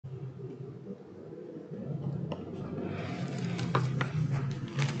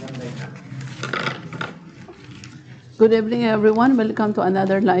Good evening, everyone. Welcome to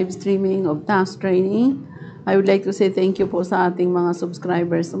another live streaming of tax training. I would like to say thank you po sa ating mga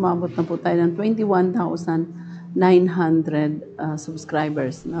subscribers. Umabot na po tayo ng 21,900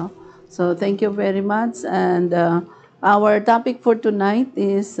 subscribers. No? So, thank you very much. And our topic for tonight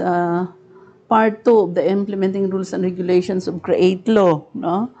is part 2 of the implementing rules and regulations of Create Law.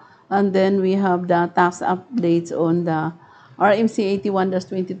 No? And then we have the tax updates on the RMC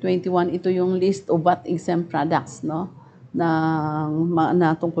 81-2021, ito yung list of VAT-Exempt products, no? Na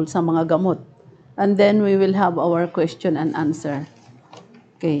tungkol sa mga gamot. And then we will have our question and answer.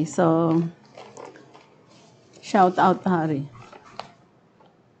 Okay, so shout out, Hari.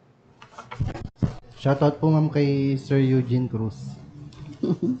 Shout out po ma'am kay Sir Eugene Cruz.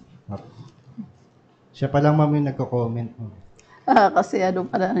 Siya pa lang ma'am yung nagko-comment. Kasi ano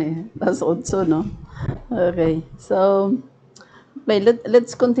pa lang eh, tas 8, no? Okay, so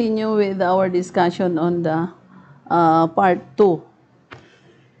let's continue with our discussion on the part 2.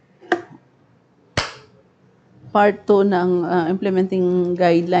 Part 2 ng implementing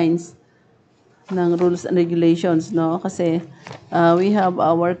guidelines ng rules and regulations, no? Kasi we have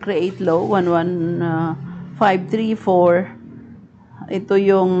our Create Law 11534. Ito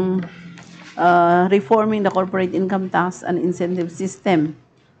yung reforming the corporate income tax and incentive system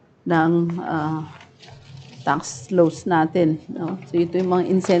ng tax laws natin. No? So ito yung mga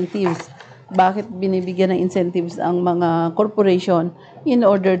incentives. Bakit binibigyan ng incentives ang mga corporation in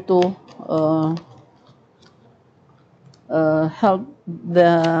order to help the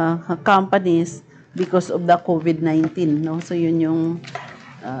companies because of the COVID-19. No? So yun yung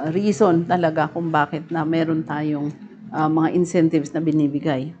reason talaga kung bakit na meron tayong mga incentives na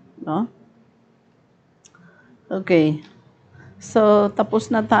binibigay. No? Okay. So, tapos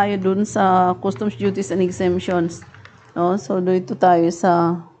na tayo dun sa customs duties and exemptions. No? So, dito tayo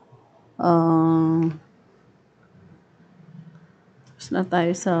sa tapos na tayo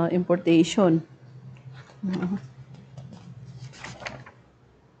sa importation.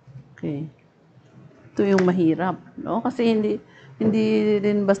 Okay. Ito yung mahirap, no? Kasi hindi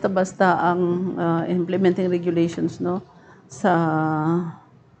rin basta-basta ang implementing regulations, no, sa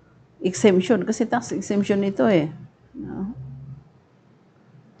exemption kasi tax exemption ito eh. No?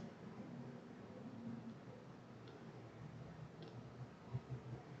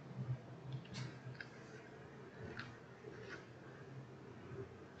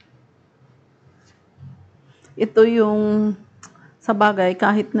 Ito yung sa bagay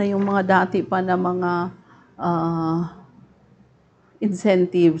kahit na yung mga dati pa na mga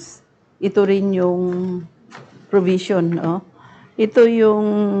incentives, ito rin yung provision, no? Ito yung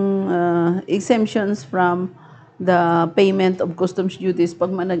exemptions from the payment of customs duties pag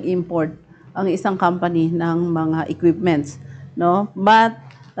nag-import ang isang company ng mga equipments, no? But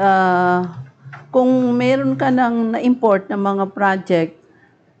kung meron ka ng na-import na mga project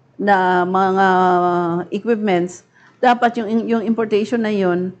na mga equipments, dapat yung importation na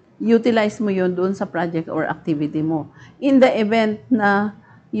yun, utilize mo yun doon sa project or activity mo. In the event na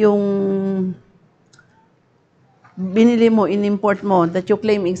yung binili mo, in-import mo, that you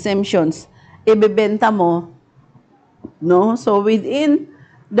claim exemptions, ibebenta mo, no? So within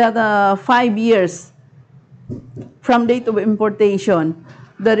the 5 years from date of importation,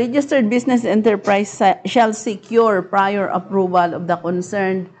 the registered business enterprise shall secure prior approval of the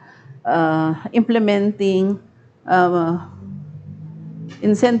concerned implementing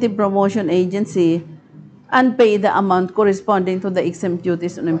incentive promotion agency and pay the amount corresponding to the exempt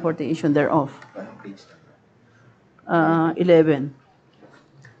duties on importation thereof. 11.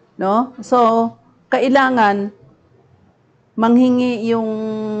 No? So, kailangan manghingi yung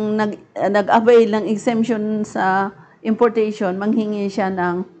nag-avail ng exemption sa importation, manghingi siya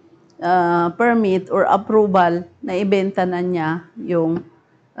ng permit or approval na ibenta na niya yung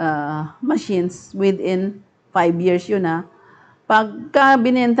machines within 5 years yun na. Pagka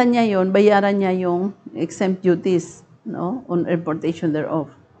binenta niya yun, bayaran niya yung exempt duties, no, on importation thereof.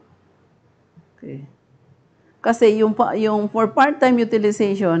 Okay. Kasi yung for part-time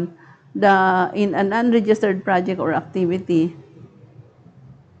utilization, in an unregistered project or activity,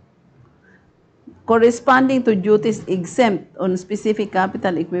 corresponding to duties exempt on specific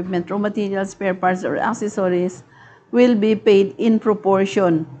capital equipment, raw materials, spare parts, or accessories, will be paid in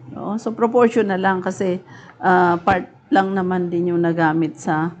proportion. No? So, proportion na lang kasi part lang naman din yung nagamit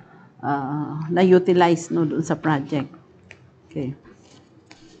sa, na-utilize no, doon sa project. Okay.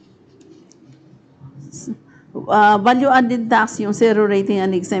 Value-added tax, yung zero rating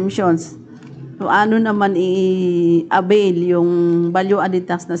and exemptions. So, ano naman i-avail yung value-added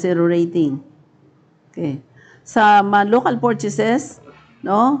tax na zero rating? Okay. Sa local purchases,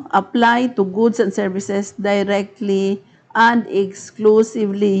 no, apply to goods and services directly and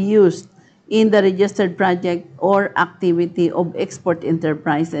exclusively used in the registered project or activity of export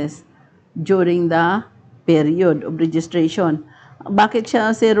enterprises during the period of registration. Bakit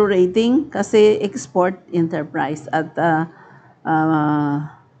siya zero rating? Kasi export enterprise at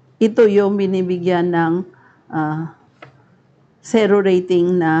ito yung binibigyan ng zero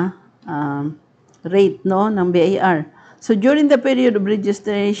rating na rate no ng BIR. So during the period of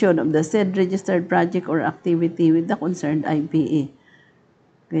registration of the said registered project or activity with the concerned IPA.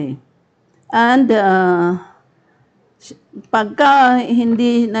 Okay. And pagka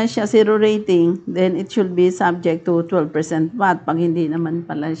hindi na siya zero rating, then it should be subject to 12% VAT. Pag hindi naman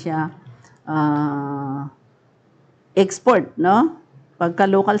pala siya export, no? Pagka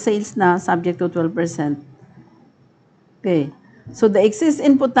local sales na, subject to 12%. Okay. So the excess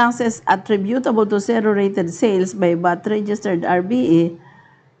input taxes attributable to zero-rated sales by VAT-registered RBA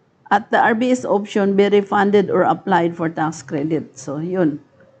at the RBA's option be refunded or applied for tax credit. So yun.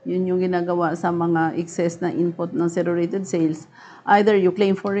 Yun yung ginagawa sa mga excess na input ng zero-rated sales. Either you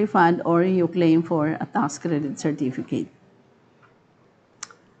claim for refund or you claim for a tax credit certificate.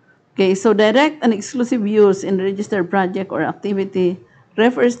 Okay, so direct and exclusive use in registered project or activity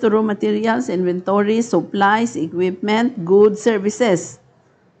refers to raw materials, inventory, supplies, equipment, goods, services,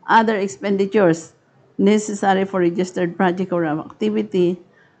 other expenditures necessary for registered project or activity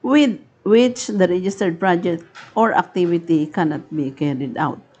with which the registered project or activity cannot be carried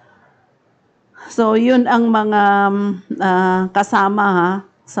out. So, yun ang mga kasama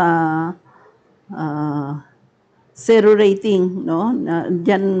sa zero rating, no?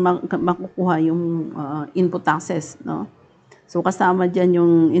 Diyan makukuha yung input taxes, no? So, kasama dyan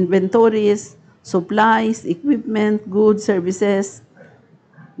yung inventories, supplies, equipment, goods, services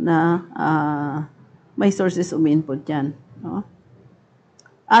na may sources of input dyan. No?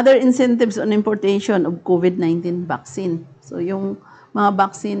 Other incentives on importation of COVID-19 vaccine. So, yung mga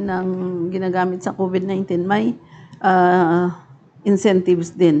vaccine ng ginagamit sa COVID-19 may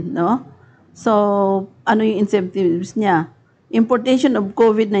incentives din. No? So, ano yung incentives niya? Importation of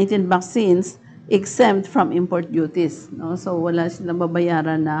COVID-19 vaccines exempt from import duties. No? So, wala silang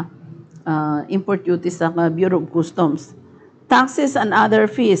babayaran na import duties sa Bureau of Customs. Taxes and other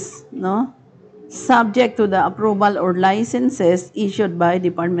fees, no? Subject to the approval or licenses issued by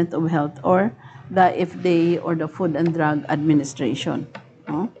Department of Health or the FDA or the Food and Drug Administration.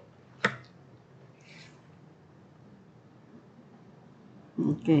 No?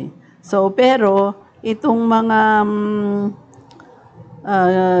 Okay. So, pero, itong mga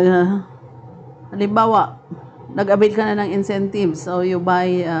halimbawa, nag-avail ka na ng incentives, so you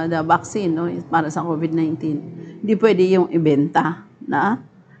buy the vaccine no, para sa COVID-19. Hindi pwede yung ibenta na.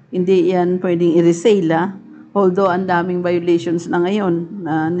 Hindi yan pwedeng i-resale. Although ang daming violations na ngayon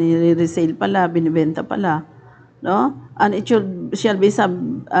na nire-resale pala, binibenta pala. No? And it shall be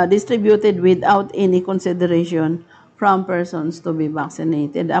distributed without any consideration from persons to be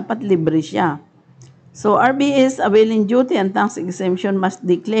vaccinated. Dapat libre siya. So RBA's availing duty and tax exemption must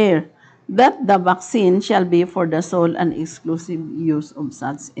declare that the vaccine shall be for the sole and exclusive use of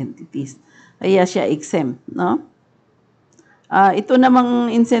such entities. Kaya siya exempt, no? Ito namang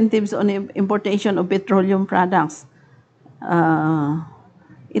incentives on importation of petroleum products.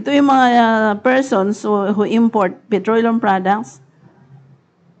 Ito yung mga persons who import petroleum products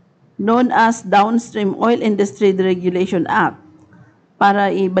known as Downstream Oil Industry Deregulation Act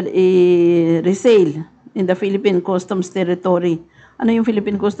para i-resale in the Philippine Customs Territory. Ano yung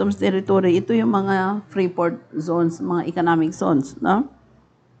Philippine Customs Territory? Ito yung mga free port zones, mga economic zones, no?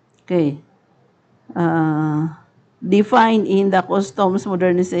 Okay. Defined in the Customs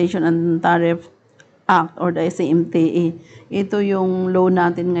Modernization and Tariff Act or the SAMTA. Ito yung law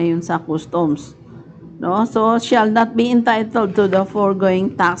natin ngayon sa customs. No? So, shall not be entitled to the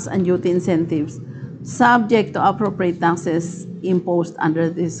foregoing tax and duty incentives subject to appropriate taxes imposed under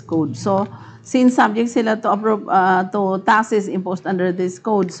this code. So, since subject sila to taxes imposed under this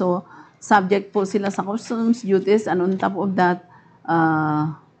code, so subject po sila sa customs duties and on top of that,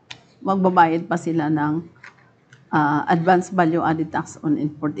 magbabayad pa sila ng advanced value added tax on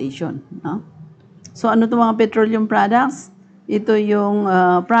importation. No? So, ano itong mga petroleum products? Ito yung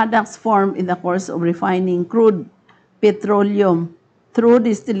products formed in the course of refining crude petroleum through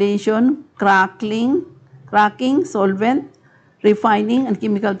distillation, cracking, solvent, refining, and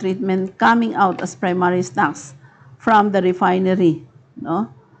chemical treatment coming out as primary stocks from the refinery.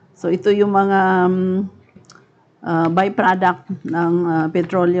 No? So, ito yung mga byproduct ng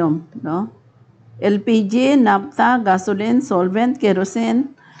petroleum. No? LPG, naphtha, gasoline, solvent,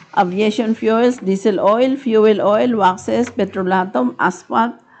 kerosene, aviation fuels, diesel oil, fuel oil, waxes, petrolatum,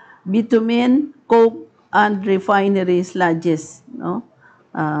 asphalt, bitumen, coke, and refinery sludges, no?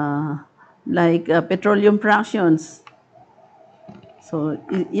 Like petroleum fractions. So,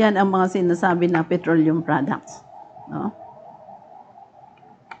 yan ang mga sinasabi na petroleum products, no?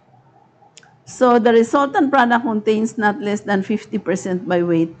 So, the resultant product contains not less than 50% by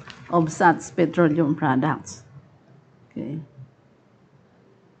weight of such petroleum products. Okay.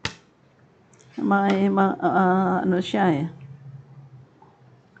 Ano siya eh.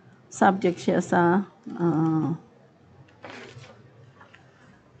 Subject siya sa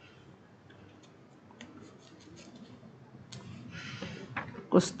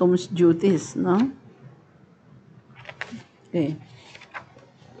customs duties, no? Okay.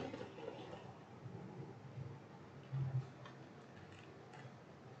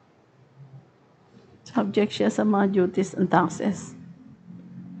 Subject siya sa mga duties and taxes.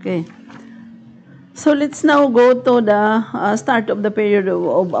 Okay. So let's now go to the start of the period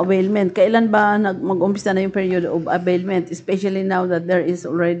of availment. Kailan ba mag-umpisa na yung period of availment, especially now that there is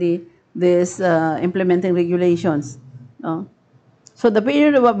already this implementing regulations, no? So the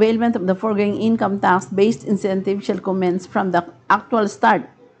period of availment of the foregoing income tax-based incentive shall commence from the actual start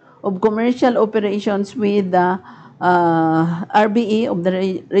of commercial operations with the RBE of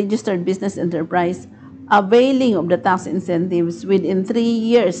the registered business enterprise availing of the tax incentives within 3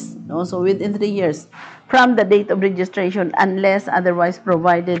 years, no? So within 3 years from the date of registration unless otherwise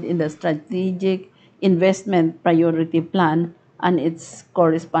provided in the strategic investment priority plan and its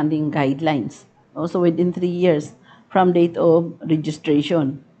corresponding guidelines. Also within 3 years from date of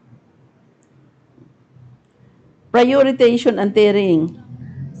registration. Prioritization and tiering.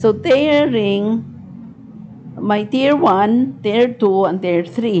 So tiering, may tier 1, tier 2, and tier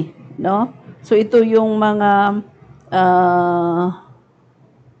 3, no? So ito yung mga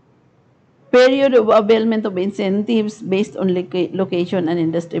period of availment of incentives based on location and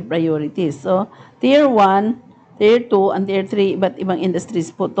industry priorities. So tier 1, tier 2, and tier 3, iba't ibang industries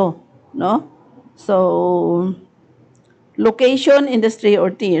po to, no? So location, industry, or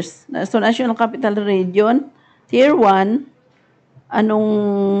tiers. So, National Capital Region, Tier 1, anong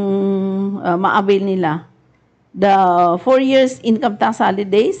ma-avail nila? The 4 years income tax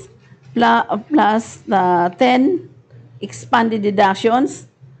holidays plus the 10 expanded deductions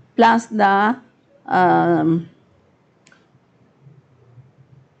plus the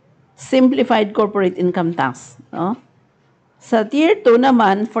simplified corporate income tax. No? Sa Tier 2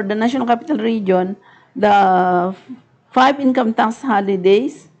 naman, for the National Capital Region, the 5 income tax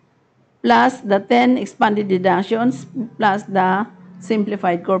holidays plus the 10 expanded deductions plus the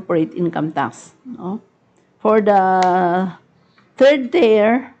simplified corporate income tax. No? For the third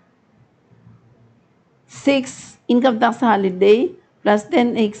tier, 6 income tax holiday plus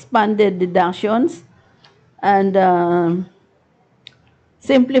 10 expanded deductions and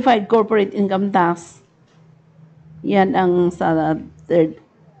simplified corporate income tax. Yan ang sa third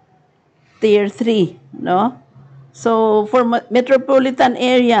tier 3, no? So, for metropolitan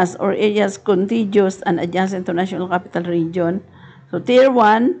areas or areas contiguous and adjacent to National Capital Region, so Tier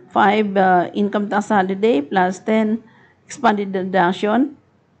 1, 5 income tax holiday plus 10 expanded deduction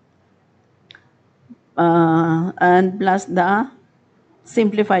and plus the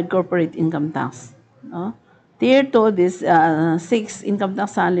simplified corporate income tax. No? Tier 2, this 6 income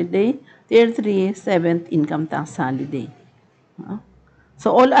tax holiday. Tier 3, 7th income tax holiday. No?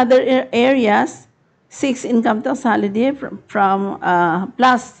 So, all other areas, 6 income tax holiday from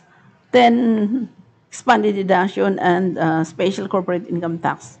plus 10 expanded deduction and special corporate income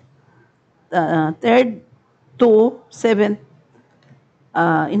tax. Third, 2, 7th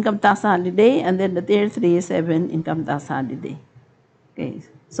income tax holiday, and then the tier 3, 7 income tax holiday. Okay.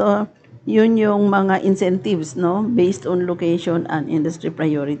 So, yun yung mga incentives, no, based on location and industry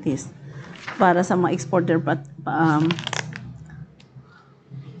priorities para sa mga exporter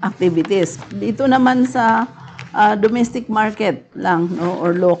activities. Dito naman sa domestic market lang, no,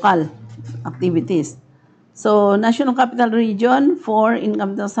 or local activities. So, National Capital Region, 4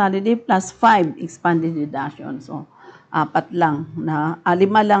 income tax holiday plus 5 expanded deductions. So, 4 lang na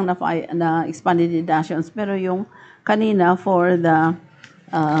 5 lang na expanded deductions, pero yung kanina for the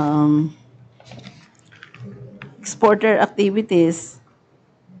exporter activities,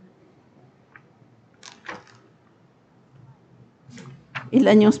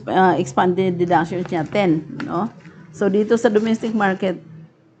 ilan yung expanded deductions niya? 10, no? So, dito sa domestic market,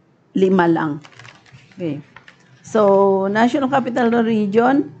 5 lang. Okay. So, National Capital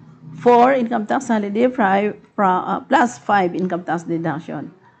Region, 4 income tax holiday plus 5 income tax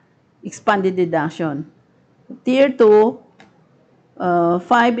deduction. Expanded deduction. Tier 2,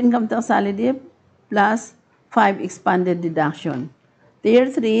 5 income tax holiday plus 5 expanded deduction. Tier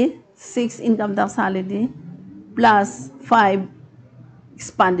 3, 6 income tax holiday plus 5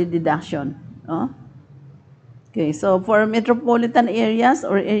 expanded deduction. No? Okay, so for metropolitan areas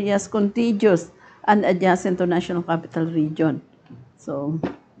or areas contiguous and adjacent to National Capital Region. So,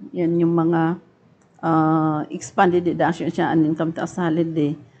 yan yung mga expanded deduction siya and income tax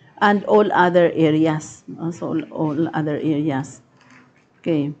holiday and all other areas. So, all other areas.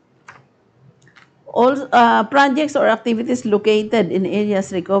 Okay. All projects or activities located in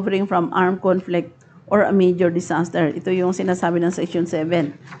areas recovering from armed conflict or a major disaster. Ito yung sinasabi ng Section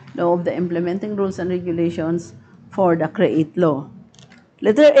 7 of the Implementing Rules and Regulations for the CREATE Law.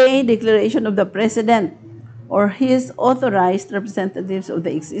 Letter A, declaration of the President or his authorized representatives of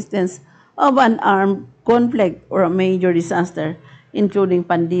the existence of an armed conflict or a major disaster, including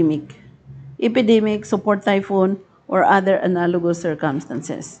pandemic, epidemic, support typhoon, or other analogous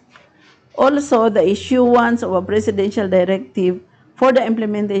circumstances. Also, the issuance of a presidential directive for the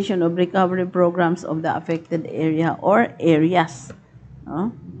implementation of recovery programs of the affected area or areas.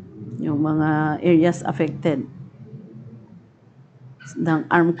 No? Yung mga areas affected ng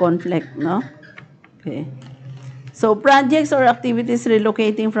armed conflict, no? Okay. So, projects or activities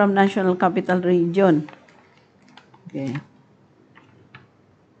relocating from National Capital Region. Okay.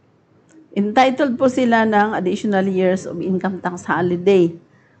 Entitled po sila ng additional years of income tax holiday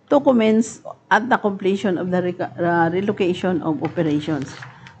to commence at the completion of the relocation of operations.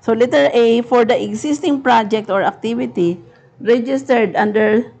 So letter A, for the existing project or activity registered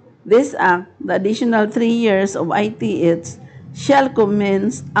under this act, the additional 3 years of ITH shall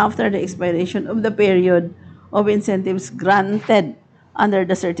commence after the expiration of the period of incentives granted under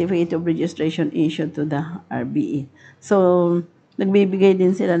the certificate of registration issued to the RBE. So, nagbibigay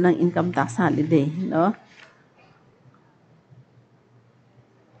din sila ng income tax holiday, no?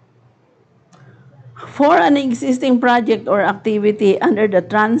 For an existing project or activity under the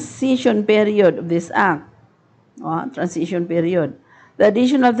transition period of this act, transition period, the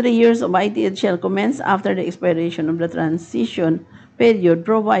additional 3 years of ITH shall commence after the expiration of the transition period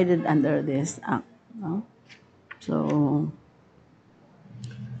provided under this act. No? So,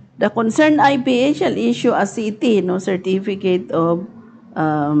 the concerned IPA shall issue a CT, no, certificate of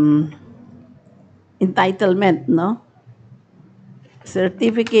entitlement, no?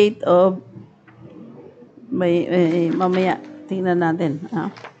 Certificate of mamaya tingnan natin.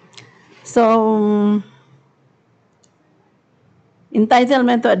 So,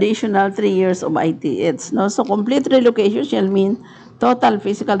 entitlement to additional 3 years of ITH. No? So, complete relocation shall mean total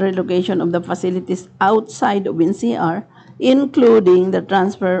physical relocation of the facilities outside of NCR, including the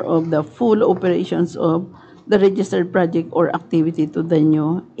transfer of the full operations of the registered project or activity to the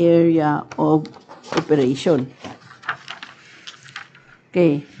new area of operation.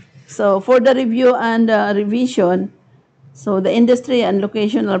 Okay. So, for the review and revision, so the industry and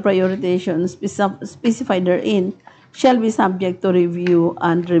locational prioritization specified therein shall be subject to review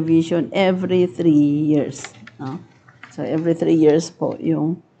and revision every 3 years. No? So, every 3 years po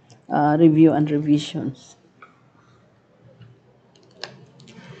yung review and revisions.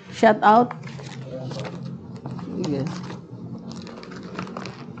 Shout out? Yes.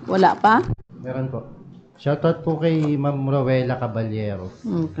 Wala pa? Meron po. Shoutout po kay Ma'am Rowela Caballero.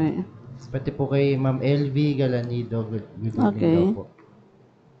 Okay. Pati po kay Ma'am LV Galanido. Good evening Okay. daw po.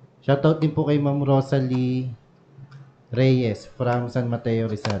 Shoutout din po kay Ma'am Rosalie Reyes from San Mateo,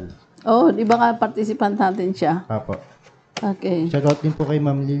 Rizal. Oh, di ba ka participant natin siya? Apo. Okay. Shoutout din po kay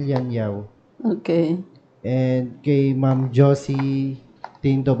Ma'am Lilian Yao. Okay. And kay Ma'am Josie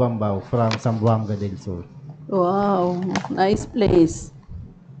Tinto Bambao from Zamboanga del Sur. Wow. Nice place.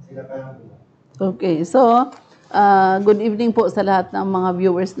 Okay. So, good evening po sa lahat ng mga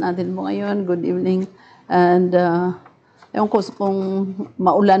viewers natin po ngayon. Good evening. And, ewan ko kung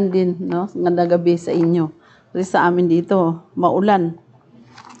maulan din, no? Nganda gabi sa inyo. Kasi sa amin dito, maulan.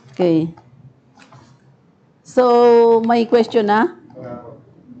 Okay. So, may question na?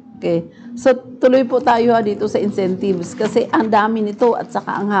 Okay. So, tuloy po tayo dito sa incentives kasi ang dami nito at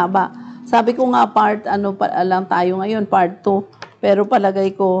saka ang haba. Sabi ko nga part, ano pa lang tayo ngayon, part 2. Pero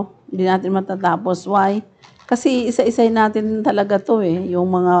palagay ko, hindi natin matatapos. Why? Kasi isa-isay natin talaga to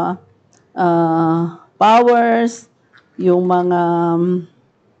yung mga powers, yung mga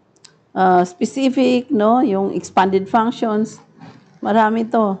specific, no? Yung expanded functions. Marami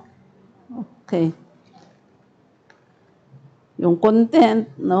to. Okay. Yung content,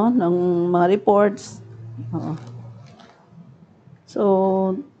 no? Ng mga reports.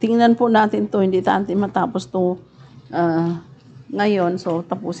 So, tingnan po natin to. Hindi natin matapos to ngayon. So,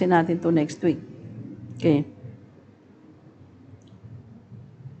 tapusin natin to next week. Okay.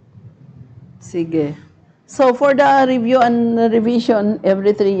 Sige. So, for the review and revision,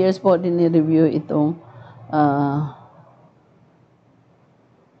 every 3 years po review itong ah,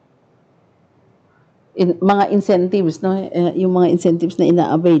 mga incentives, no? Yung mga incentives na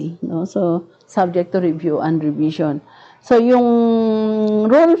ina-avail, no? So, subject to review and revision. So, yung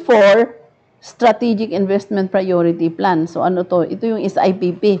Rule 4, Strategic Investment Priority Plan. So, ano to? Ito yung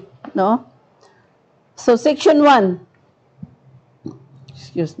SIPP, no? So, Section 1.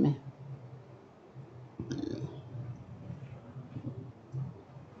 Excuse me.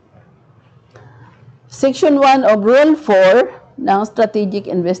 Section 1 of Rule 4 ng Strategic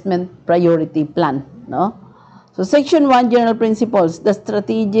Investment Priority Plan, no? So Section 1 General Principles, the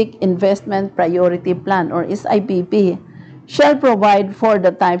Strategic Investment Priority Plan or SIPP shall provide for the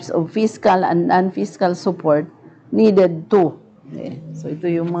types of fiscal and non-fiscal support needed to. Okay. So ito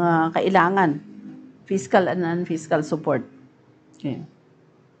yung mga kailangan, fiscal and non-fiscal support. Okay.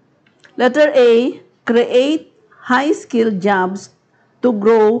 Letter A, create high-skilled jobs to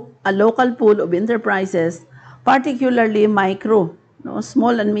grow a local pool of enterprises, particularly micro, no,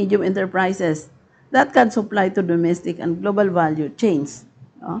 small and medium enterprises that can supply to domestic and global value chains.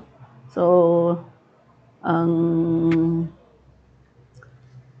 No? So, ang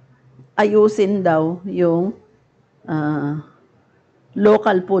ayusin daw yung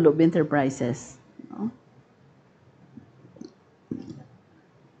local pool of enterprises. No?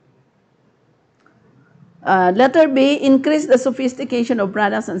 Letter B, increase the sophistication of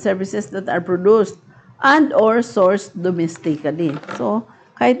products and services that are produced and or sourced domestically. So,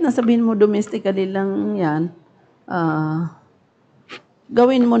 kahit nasabihin mo domestically lang yan,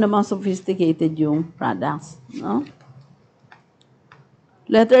 gawin mo namang sophisticated yung products. No?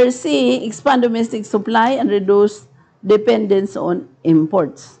 Letter C, expand domestic supply and reduce dependence on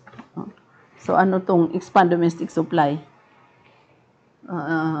imports. No? So, ano tong expand domestic supply?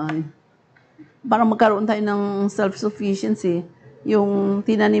 Para magkaroon tayo ng self-sufficiency, yung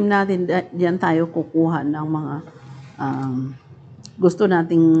tinanim natin, diyan tayo kukuha ng mga gusto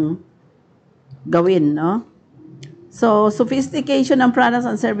nating gawin, no? So, sophistication ng products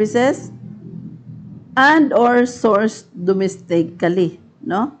and services and or sourced domestically,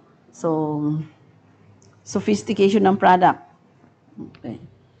 no? So, sophistication ng product. Okay.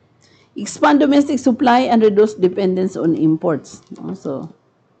 Expand domestic supply and reduce dependence on imports. No? So,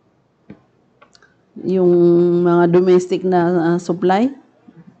 yung mga domestic na supply.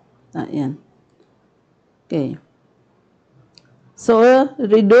 Ayan. Okay. So,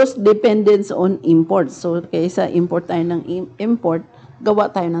 reduce dependence on imports. So, kaysa import tayo ng import,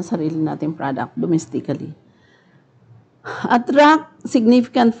 gawa tayo ng sarili nating product domestically. Attract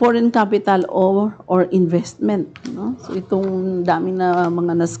significant foreign capital or investment. No? So, itong daming na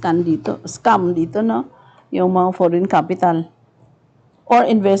mga scam dito, no? Yung mga foreign capital or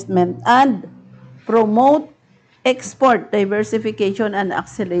investment and promote export diversification and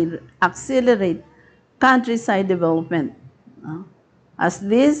accelerate countryside development. As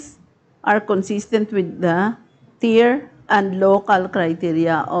these are consistent with the tier and local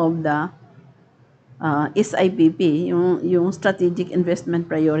criteria of the SIPP, yung Strategic Investment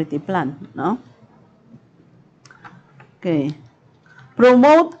Priority Plan. No? Okay.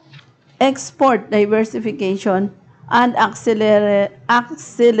 Promote export diversification and accelerate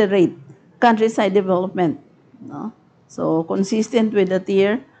countryside development. No? So, consistent with the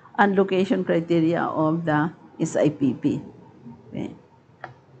tier and location criteria of the SIPP. Okay.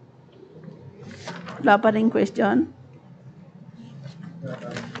 Wala pa rin question?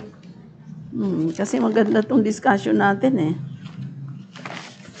 Kasi maganda tong discussion natin eh.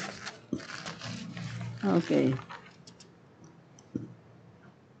 Okay.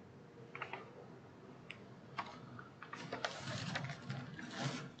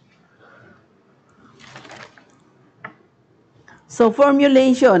 So,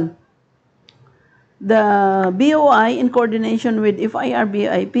 formulation. The BOI, in coordination with FIRB,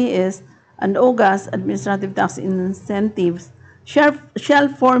 IPS, and OGAS, Administrative Tax Incentives, shall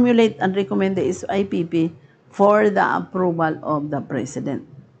formulate and recommend the SIPP for the approval of the President.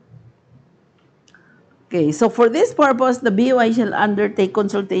 Okay, so for this purpose, the BOI shall undertake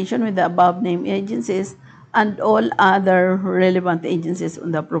consultation with the above-named agencies and all other relevant agencies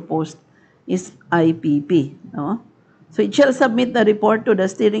on the proposed SIPP. No? So it shall submit the report to the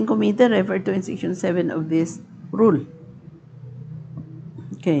steering committee referred to in Section 7 of this rule.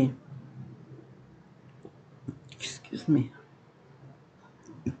 Okay. Excuse me.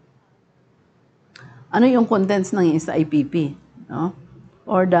 Ano yung contents ng SIPP? No?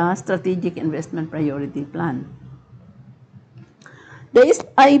 Or the Strategic Investment Priority Plan. The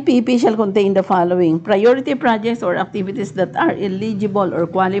SIPP shall contain the following: priority projects or activities that are eligible or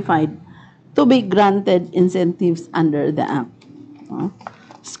qualified to be granted incentives under the Act. No?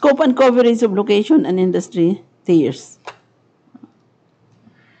 Scope and coverage of location and industry tiers.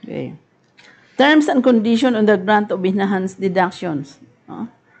 Okay. Terms and condition on the grant of enhanced deductions. No?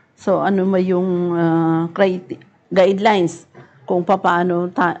 So, ano ba yung guidelines kung paano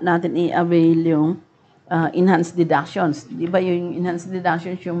natin i-avail yung enhanced deductions. Di ba yung enhanced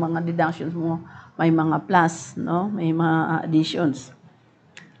deductions, yung mga deductions mo, may mga plus, no? May mga additions.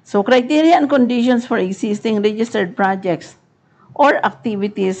 So, criteria and conditions for existing registered projects or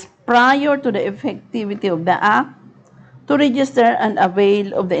activities prior to the effectivity of the Act to register and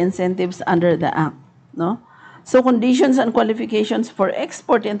avail of the incentives under the Act. No? So, conditions and qualifications for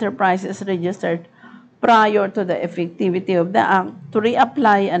export enterprises registered prior to the effectivity of the Act to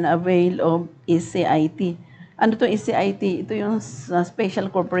reapply and avail of ECIT. Ano to ECIT? Ito yung Special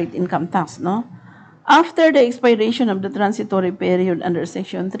Corporate Income Tax, no? After the expiration of the transitory period under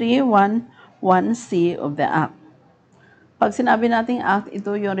Section 311C of the Act. Pag sinabi nating Act,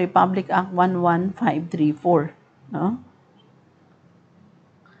 ito yung Republic Act 11534, no?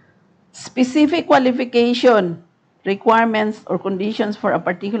 Specific qualification, requirements, or conditions for a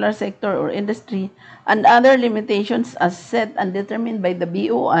particular sector or industry, and other limitations as set and determined by the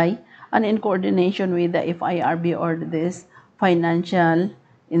BOI and in coordination with the FIRB or this Financial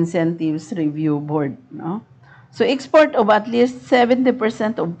Incentives Review Board. No? So, export of at least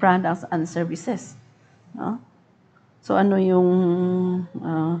 70% of products and services. No? So, ano yung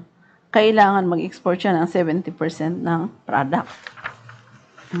kailangan mag-export siya ng 70% ng product.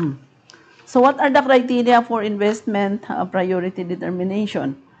 So, what are the criteria for investment priority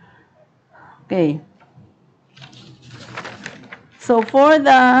determination? Okay. So, for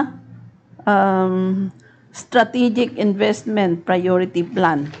the strategic investment priority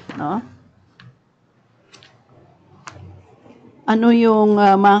plan, no? Ano yung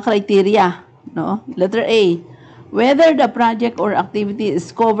mga criteria, no? Letter A, whether the project or activity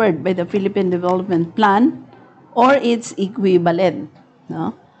is covered by the Philippine Development Plan or its equivalent,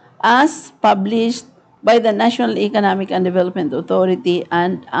 no? As published by the National Economic and Development Authority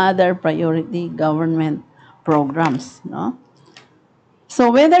and other priority government programs, no? So,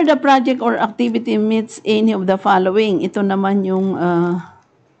 whether the project or activity meets any of the following, ito naman yung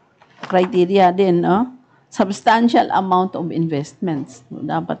criteria din, no? Substantial amount of investments.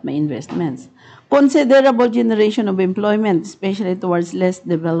 Dapat may investments. Considerable generation of employment, especially towards less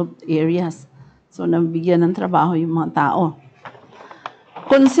developed areas. So, nabigyan ng trabaho yung mga tao.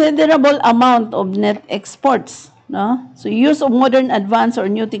 Considerable amount of net exports. No? So, use of modern, advanced,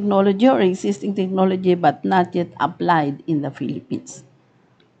 or new technology or existing technology but not yet applied in the Philippines.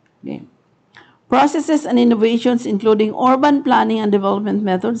 Okay. Processes and innovations including urban planning and development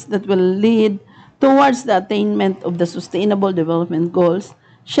methods that will lead towards the attainment of the Sustainable Development Goals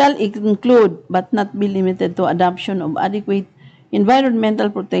shall include but not be limited to adoption of adequate environmental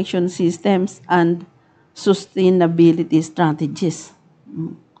protection systems and sustainability strategies.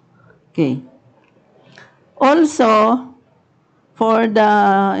 Okay. Also, for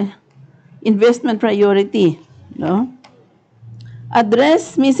the investment priority, no?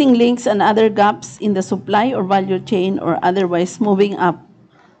 Address missing links and other gaps in the supply or value chain or otherwise moving up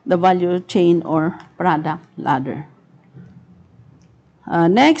the value chain or product ladder.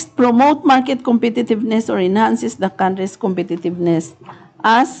 Next, promote market competitiveness or enhances the country's competitiveness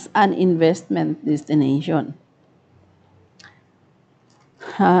as an investment destination.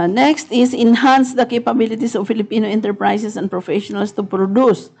 Next is enhance the capabilities of Filipino enterprises and professionals to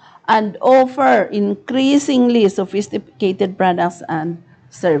produce and offer increasingly sophisticated products and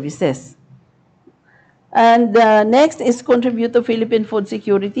services. And next is contribute to Philippine food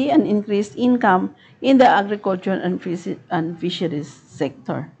security and increase income in the agriculture and fisheries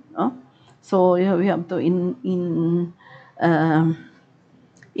sector. No? So we have to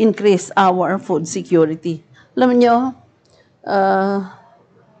increase our food security. Alam nyo,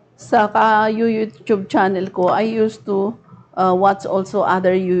 sa YouTube channel ko, I used to watch also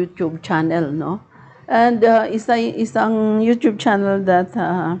other YouTube channel, no? And isang YouTube channel that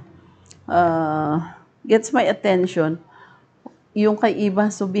gets my attention, yung kay Iba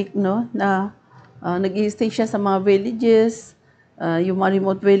Subic, no? Na nag-i-stay siya sa mga villages, yung mga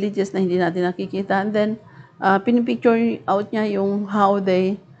remote villages na hindi natin nakikita. And then, pinipicture out niya yung how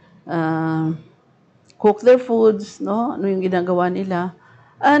they cook their foods, no? Ano yung ginagawa nila.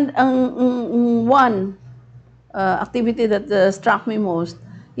 And ang one activity that struck me most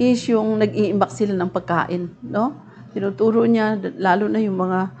is yung nag-iimbak sila ng pagkain, no? Tinuturo niya, lalo na yung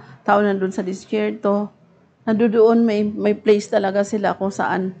mga tao nandun sa disyerto, nandoon may place talaga sila kung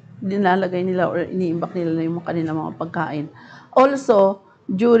saan dinalagay nila or iniimbak nila yung kanilang mga pagkain. Also,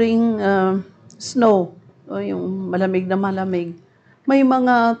 during snow, o yung malamig na malamig, may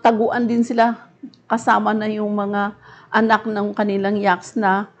mga taguan din sila, kasama na yung mga anak ng kanilang yaks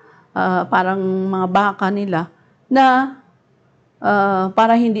na parang mga baka nila na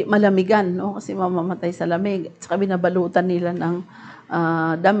para hindi malamigan, no? Kasi mamamatay sa lamig. At saka binabalutan nila ng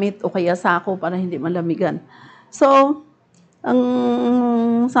damit o kaya sako para hindi malamigan. So, ang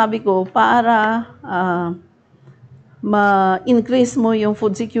sabi ko, para ma-increase mo yung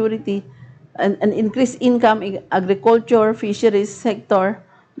food security and increase income, agriculture, fisheries sector,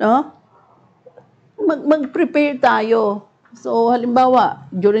 no? Mag-prepare tayo. So, halimbawa,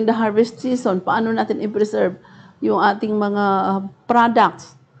 during the harvest season, paano natin i-preserve yung ating mga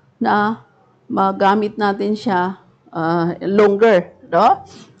products na magamit natin siya longer, no?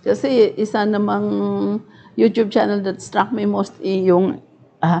 Kasi isa namang YouTube channel that struck me most yung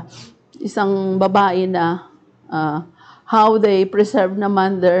isang babae na how they preserve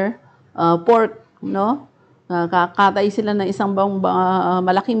naman their pork, no? Kakatay sila ng isang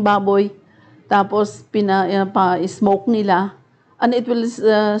malaking baboy, tapos pa-smoke nila, and it will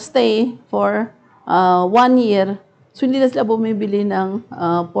stay for 1 year. So, hindi na sila bumibili ng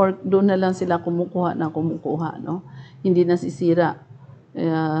pork. Doon na lang sila kumukuha, no? Hindi nasisira.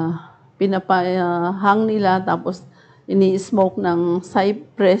 Pinapahang nila, tapos ini-smoke ng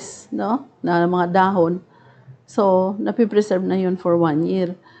cypress, no? Na mga dahon. So, napipreserve na yun for 1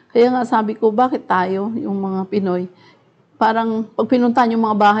 year. Kaya nga sabi ko, bakit tayo, yung mga Pinoy, parang pag pinuntahan yung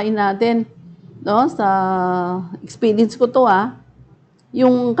mga bahay natin, no? Sa experience ko to,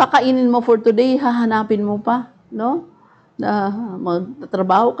 yung kakainin mo for today, hahanapin mo pa, no? Na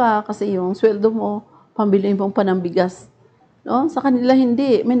magtatrabaho ka kasi yung sweldo mo, pambili mo pa ng bigas. No? Sa kanila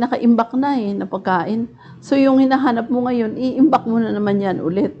hindi, may nakaimbak na na pagkain. So yung hinahanap mo ngayon, iimbak mo na naman yan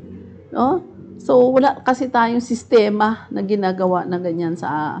ulit. No? So wala kasi tayong sistema na ginagawa na ganyan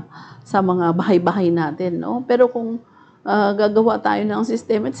sa mga bahay-bahay natin, no? Pero kung gagawa tayo ng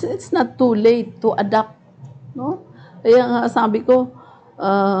sistema, it's not too late to adapt, no? Kaya nga sabi ko,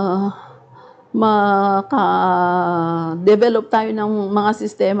 maka-develop tayo ng mga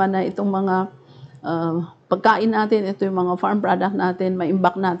sistema na itong mga pagkain natin, ito yung mga farm product natin,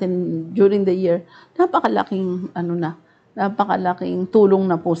 maimbak natin during the year, napakalaking napakalaking tulong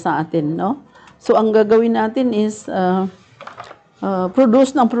na po sa atin, no? So ang gagawin natin is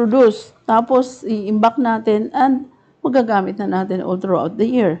produce ng produce, tapos iimbak natin and magagamit na natin all throughout the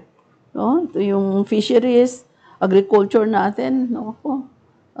year, no? Ito yung fisheries, agriculture natin, no?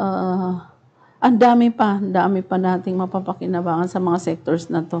 Ang dami pa nating mapapakinabangan sa mga sectors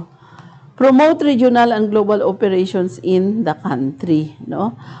na to. Promote regional and global operations in the country,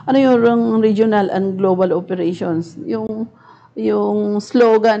 no? Ano yung regional and global operations? Yung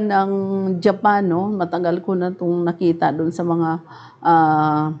slogan ng Japan, no? Matagal ko na itong nakita doon sa mga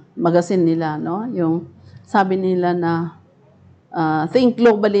magazine nila, no? Yung sabi nila na think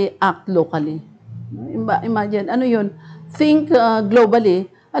globally, act locally. Imagine, ano yun? Think globally,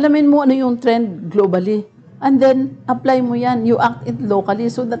 alamin mo ano yung trend globally. And then, apply mo yan. You act it locally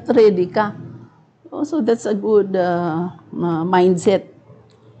so that ready ka. So, that's a good mindset.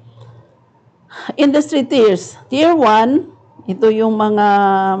 Industry tiers. Tier 1, ito yung mga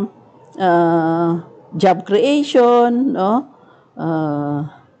job creation, no?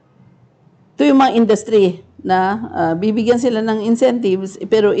 Ito yung mga industry na bibigyan sila ng incentives,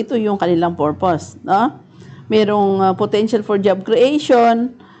 pero ito yung kanilang purpose, no? Merong potential for job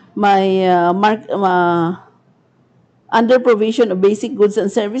creation, may under provision of basic goods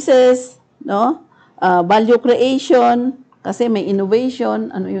and services, no? Value creation, kasi may innovation.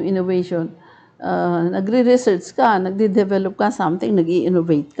 Ano yung innovation? Nagre-research ka, nagde-develop ka something,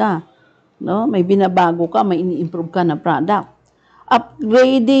 nag-i-innovate ka, no? May binabago ka, may ini-improve ka na product.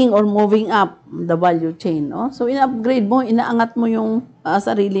 Upgrading or moving up the value chain, no? So in-upgrade mo, inaangat mo yung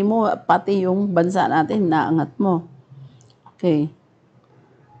sarili mo, pati yung bansa natin, inaangat mo. Okay.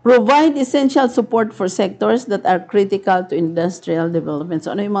 Provide essential support for sectors that are critical to industrial development.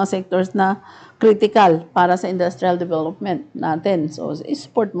 So, ano yung mga sectors na critical para sa industrial development natin? So,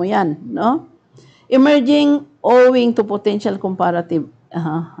 i-support mo yan, no? Emerging owing to potential comparative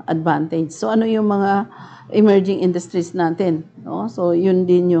advantage. So, ano yung mga emerging industries natin, no? So, yun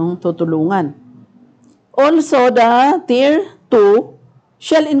din yung tutulungan. Also, the Tier 2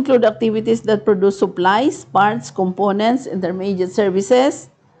 shall include activities that produce supplies, parts, components, intermediate services,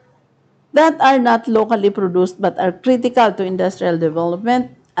 that are not locally produced but are critical to industrial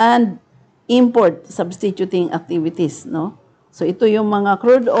development, and import substituting activities, no? So ito yung mga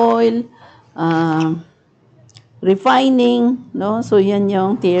crude oil, refining, no? So yan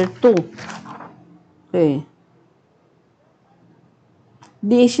yung tier 2. Okay.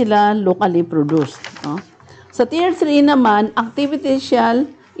 di sila locally produced. No? Sa Tier 3 naman, activities shall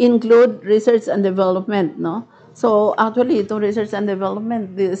include research and development. No? So, actually, itong research and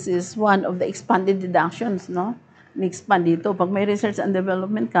development, this is one of the expanded deductions. No? Ni-expand dito. Pag may research and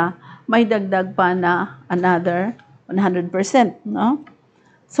development ka, may dagdag pa na another 100%. No?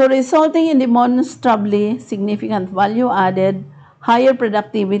 So, resulting in demonstrably significant value added, higher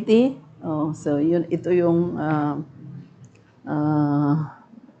productivity. Oh, so, ito yung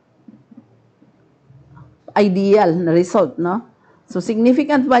ideal na result, no? So,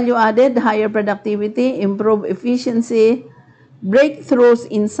 significant value added, higher productivity, improved efficiency, breakthroughs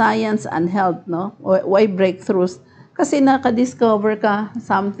in science and health, no? Why breakthroughs? Kasi naka-discover ka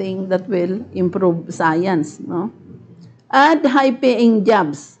something that will improve science, no? And high-paying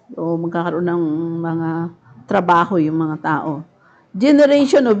jobs. So, magkakaroon ng mga trabaho yung mga tao.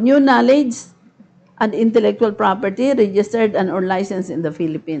 Generation of new knowledge and intellectual property registered and or licensed in the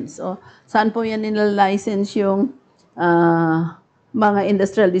Philippines. So, saan po yan nila-license yung mga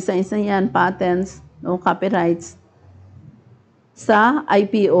industrial designs na yan, patents, no, copyrights, sa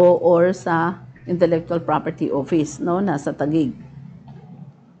IPO or sa Intellectual Property Office, no, nasa Taguig.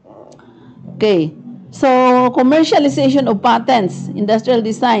 Okay. So, commercialization of patents, industrial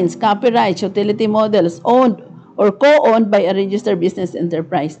designs, copyrights, utility models owned or co-owned by a registered business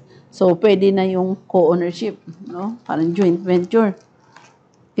enterprise. So, pwede na yung co-ownership, no? Parang joint venture.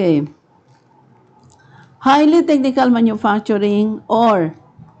 Okay. Highly technical manufacturing or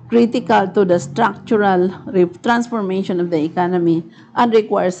critical to the structural transformation of the economy and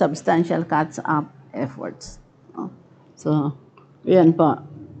requires substantial catch-up efforts. So, yan po.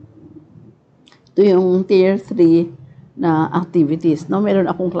 Ito yung Tier 3 na activities. No? Meron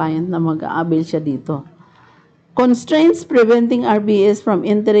akong client na mag-aabil siya dito. Constraints preventing RBS from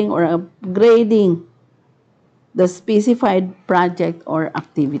entering or upgrading the specified project or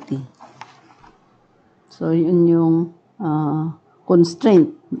activity. So, yun yung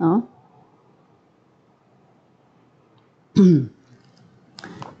constraint. No?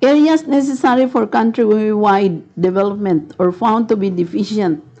 Areas necessary for country-wide development or found to be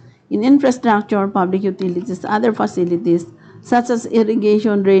deficient in infrastructure, public utilities, other facilities, such as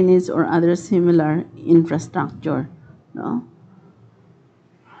irrigation, drainage, or other similar infrastructure. No?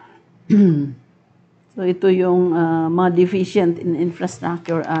 So, ito yung mga deficient in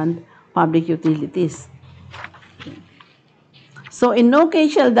infrastructure and public utilities. So, in no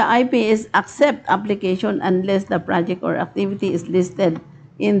case shall the IPS accept application unless the project or activity is listed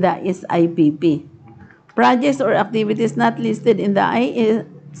in the SIPP. Projects or activities not listed in the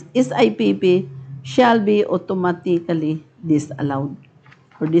SIPP shall be automatically disallowed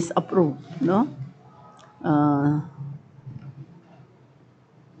or disapproved, no?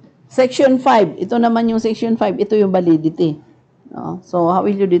 Section 5, ito naman yung Section 5, ito yung validity. No? So, how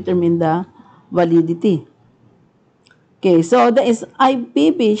will you determine the validity? Okay, so the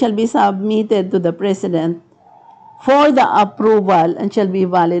SIPP shall be submitted to the President for the approval and shall be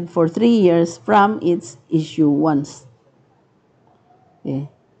valid for 3 years from its issuance. Okay.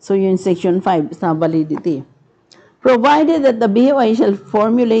 So, yun Section 5 sa validity. Provided that the BOI shall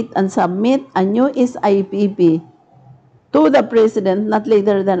formulate and submit a new SIPP to the President not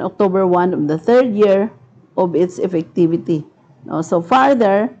later than October 1 of the 3rd year of its effectivity. No? So,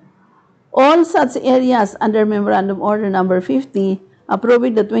 further, all such areas under Memorandum Order Number 50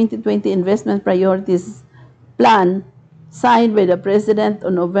 approving the 2020 Investment Priorities Plan signed by the President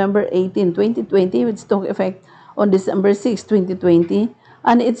on November 18, 2020, which took effect on December 6, 2020,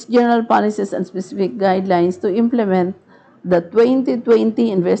 and its general policies and specific guidelines to implement the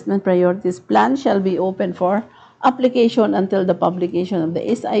 2020 Investment Priorities Plan shall be open for application until the publication of the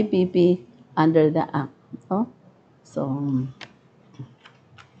SIPP under the Act. So,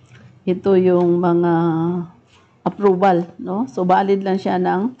 ito yung mga approval, no? So, valid lang siya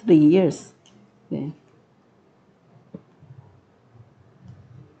ng 3 years. Okay.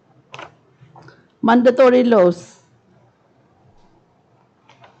 Mandatory laws.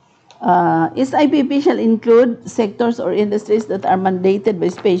 SIPP shall include sectors or industries that are mandated by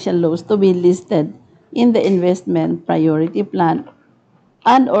special laws to be listed in the investment priority plan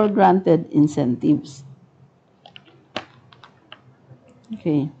and or granted incentives.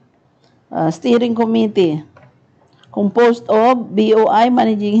 Okay. Steering committee composed of BOI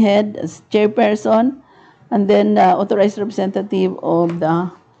managing head as chairperson and then authorized representative of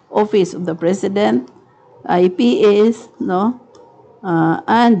the office of the president, IPAs, no,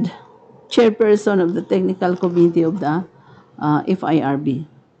 and chairperson of the technical committee of the FIRB.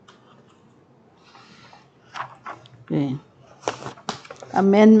 Okay.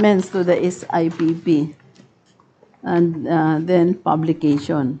 Amendments to the SIPP. and then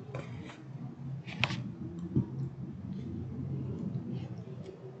publication.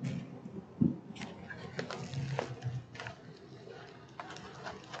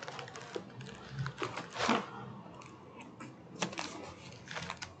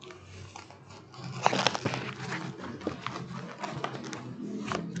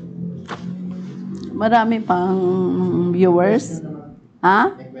 Marami pang viewers.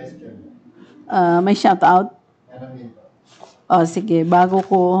 Ha? May question. May shoutout? Meron din po. O, sige. Bago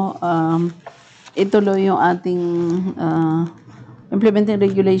ko ituloy yung ating implementing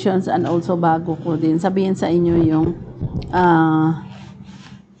regulations and also bago ko din sabihin sa inyo yung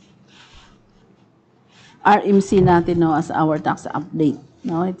RMC natin, no, as our tax update.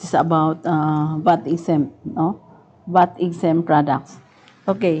 No? It is about VAT-Exempt. No? VAT-Exempt products.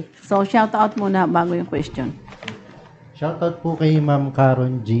 Okay. So, shoutout muna bago yung question. Shoutout po kay Ma'am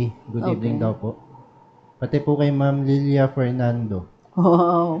Caron G. Good Okay. evening daw po. Pati po kay Ma'am Lilia Fernando.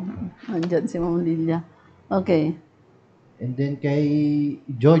 Wow. Andyan si Ma'am Lilia. Okay. And then kay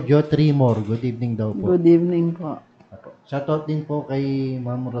Jojo Trimor. Good evening daw po. Good evening po. Shoutout din po kay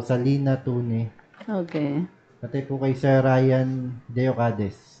Ma'am Rosalina Tune. Okay. Pati po kay Sir Ryan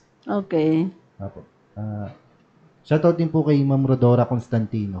Deocades. Okay. Apo. Shoutout din po kay Ma'am Rodora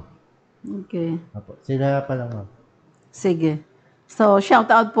Constantino. Okay. Apo. Sila pa lang, ma'am. Sige. So, shout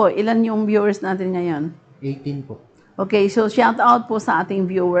out po. Ilan yung viewers natin ngayon? 18 po. Okay, so shout out po sa ating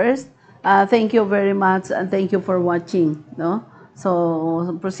viewers. Thank you very much and thank you for watching. No?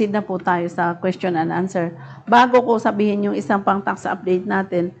 So, proceed na po tayo sa question and answer. Bago ko sabihin yung isang pang tax update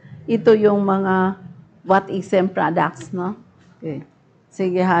natin, ito yung mga VAT-exempt products. No? Okay.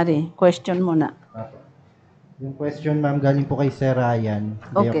 Sige, Hari. Question muna. Apo. Yung question, ma'am, galing po kay Sir Ryan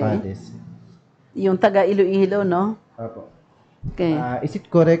Okay. Deocades. Yung taga Iloilo, no? Apo. Okay. Is it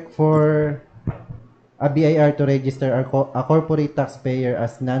correct for a BIR to register a corporate taxpayer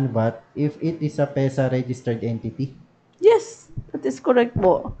as non-VAT if it is a PESA registered entity? Yes, that is correct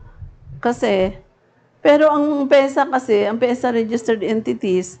po. Kasi, pero ang PESA kasi, ang PESA registered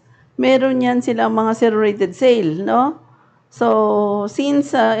entities, meron yan silang mga zero-rated sale, no? So,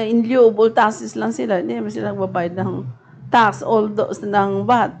 since in lieu of all taxes lang sila, hindi naman sila magbabayad ng tax, although, ng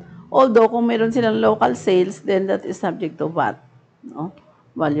VAT. Although, kung meron silang local sales, then that is subject to VAT, no?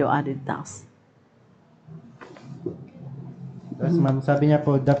 Value-added tax. Tapos, ma'am, sabi niya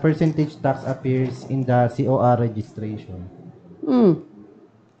po, the percentage tax appears in the COR registration.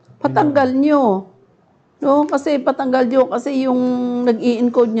 Patanggal nyo. No, kasi patanggal nyo. Kasi yung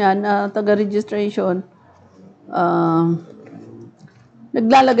nag-i-encode niya na taga-registration,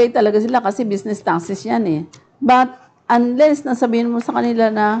 naglalagay talaga sila kasi business taxes yan eh. But unless nasabihin mo sa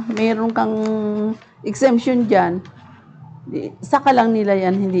kanila na mayroon kang exemption dyan, saka lang nila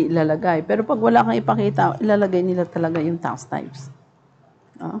yan hindi ilalagay. Pero pag wala kang ipakita, ilalagay nila talaga yung tax types.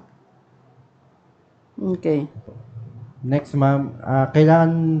 Okay. Next, ma'am,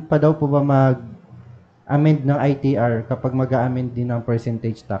 kailangan pa daw po ba mag-amend ng ITR kapag mag-amend din ng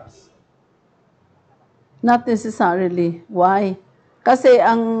percentage tax? Not necessarily. Why? Kasi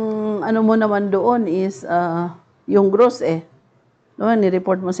ang ano mo naman doon is yung gross eh. No,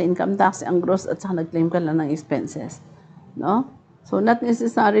 ni-report mo sa income tax ang gross at saka nag-claim ka lang ng expenses. No? So not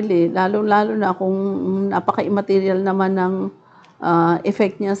necessarily, lalo-lalo na kung napaka-immaterial naman ng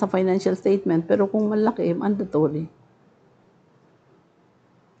effect niya sa financial statement, pero kung malaki, mandatory.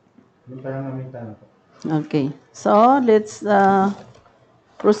 Yun pa lang namin tanong po. Okay. So, let's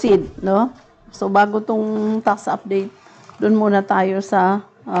proceed, no? So, bago tong tax update, dun muna tayo sa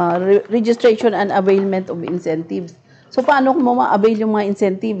registration and availment of incentives. So, paano kung ma-avail yung mga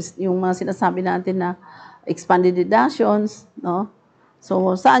incentives? Yung mga sinasabi natin na expanded deductions, no?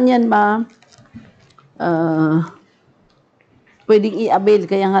 So, saan yan pwedeng i-avail?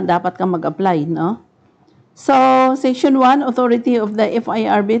 Kaya nga dapat kang mag-apply, no? So, Section 1, Authority of the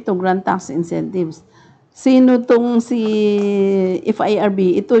FIRB to grant tax incentives. Sino tong si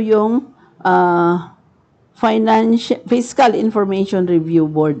FIRB? Ito yung Fiscal Information Review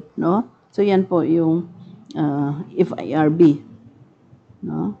Board, no? So, yan po yung FIRB,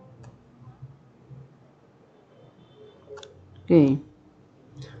 no? Okay.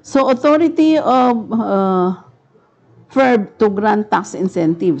 So, authority of FIRB to grant tax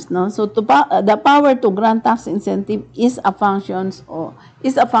incentives, no? So, the power to grant tax incentive is a function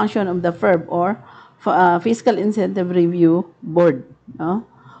of the FIRB or Fiscal Incentive Review Board, no?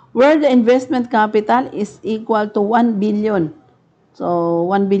 Where the investment capital is equal to 1 billion. So,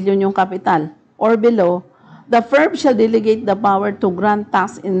 1 billion yung capital or below, the FIRB shall delegate the power to grant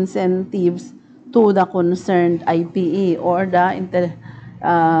tax incentives to the concerned IPE or the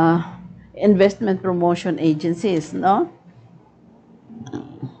investment promotion agencies, no?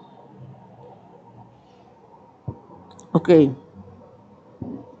 Okay.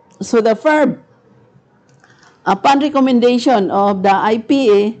 So the firm, upon recommendation of the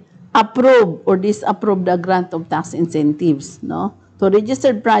IPA, approve or disapprove the grant of tax incentives, no? To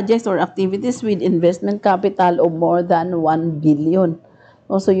registered projects or activities with investment capital of more than 1 billion.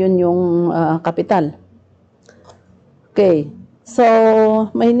 So yun yung capital. Okay. So,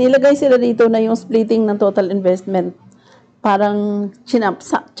 may nilagay sila dito na yung splitting ng total investment. Parang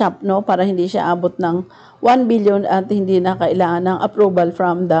chinap-chap, no? Para hindi siya abot ng 1 billion at hindi na kailangan ng approval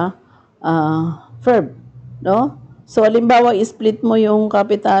from the firm, no? So, halimbawa, i-split mo yung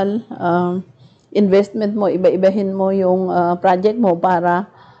capital investment mo, iba-ibahin mo yung project mo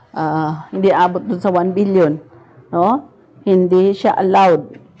para hindi abot dun sa 1 billion, no? Hindi siya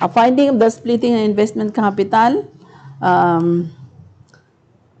allowed. A finding of the splitting ng investment capital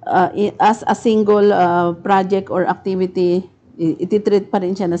as a single project or activity, ititreat pa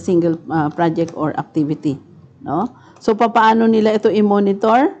rin siya na single project or activity, no? So paano nila ito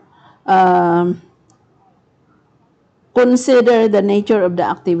i-monitor? Consider the nature of the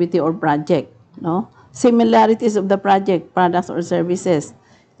activity or project, no? Similarities of the project, products or services,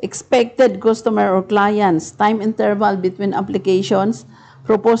 expected customer or clients, time interval between applications,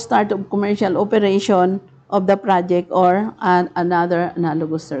 proposed start of commercial operation of the project or another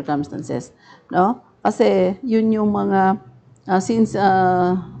analogous circumstances, no? Kasi yun yung mga since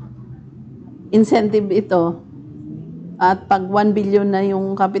incentive ito at pag 1 billion na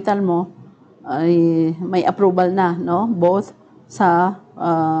yung capital mo ay may approval na, no? Both sa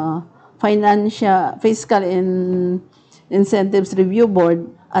fiscal incentives review board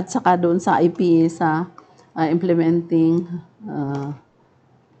at saka doon sa IPA sa implementing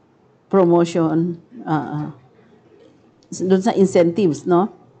promotion doon sa incentives, no?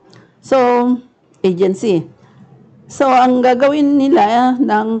 So, agency. So, ang gagawin nila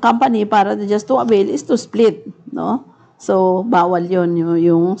ng company para just to avail is to split, no? So, bawal yon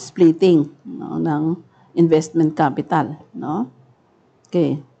yung splitting, no, ng investment capital, no?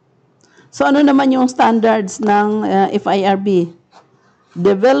 Okay. So, ano naman yung standards ng FIRB?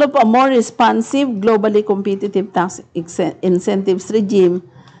 Develop a more responsive, globally competitive tax incentives regime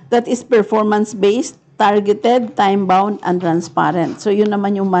that is performance-based, targeted, time-bound, and transparent. So, yun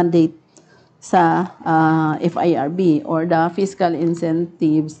naman yung mandate sa FIRB or the Fiscal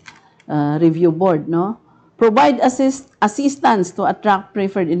Incentives Review Board, no? Provide assistance to attract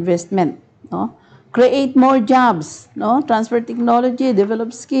preferred investment, no? Create more jobs, no? Transfer technology,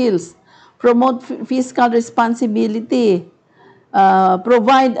 develop skills, promote fiscal responsibility,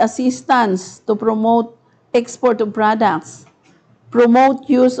 provide assistance to promote export of products, promote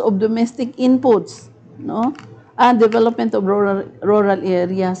use of domestic inputs, no? And development of rural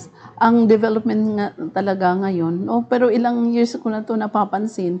areas. Ang development nga talaga ngayon, no? Pero ilang years ko na to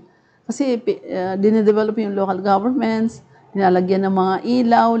napapansin kasi dinedevelop yung local governments, linalagyan ng mga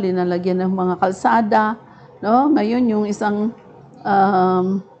ilaw, linalagyan ng mga kalsada, no? Ngayon yung isang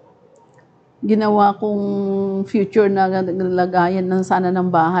ginawa kong future na lagayan ng sana ng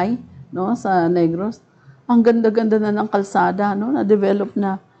bahay, no, sa Negros. Ang ganda-ganda na ng kalsada, no, na-develop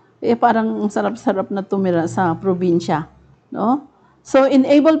na. Parang sarap-sarap na tumira sa probinsya, no? So,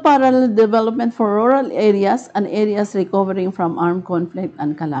 enable parallel development for rural areas and areas recovering from armed conflict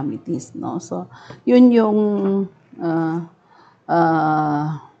and calamities, no? So, yun yung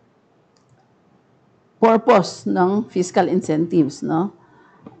purpose ng fiscal incentives, no?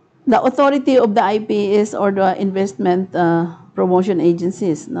 The authority of the IPAs or the investment promotion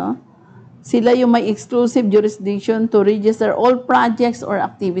agencies, no? Sila yung may exclusive jurisdiction to register all projects or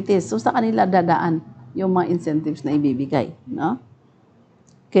activities. So, sa kanila dadaan yung mga incentives na ibibigay, no?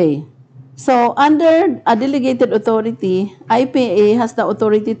 Okay. So, under a delegated authority, IPA has the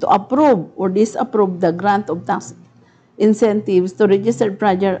authority to approve or disapprove the grant of tax incentives to registered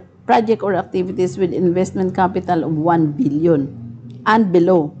project or activities with investment capital of 1 billion and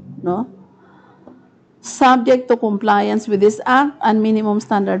below, no? Subject to compliance with this act and minimum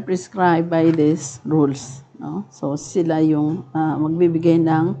standard prescribed by these rules, no? So, sila yung magbibigay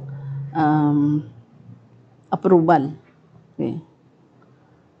ng approval. Okay.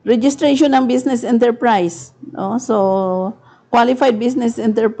 Registration ng business enterprise, no? So, qualified business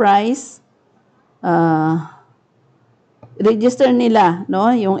enterprise, register nila, no,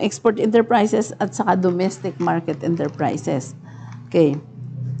 yung export enterprises at saka domestic market enterprises. Okay.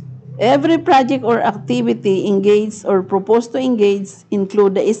 Every project or activity engaged or proposed to engage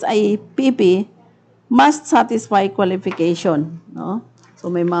include the SIPP must satisfy qualification, no? So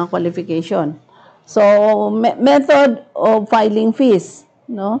may mga qualification. So method of filing fees,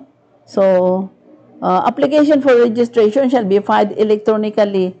 no? So, application for registration shall be filed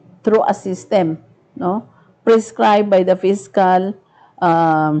electronically through a system, no, prescribed by the Fiscal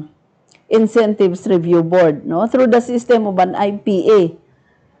um, Incentives Review Board, no, through the system of an IPA.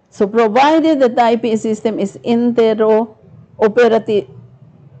 So, provided that the IPA system is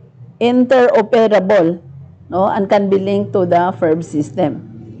interoperable, no, and can be linked to the FERB system.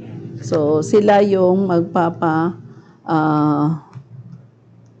 So, sila yung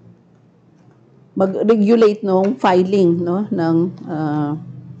mag-regulate nung filing, no, ng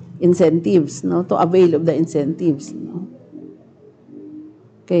incentives, no, to avail of the incentives, no.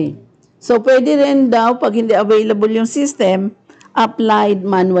 Okay. So pwede rin daw pag hindi available yung system, applied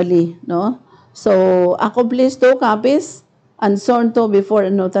manually, no. So accomplish 2 copies and sworn to before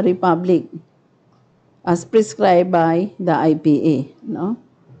a notary public as prescribed by the IPA, no.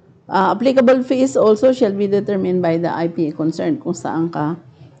 Applicable fees also shall be determined by the IPA concerned kung saan ka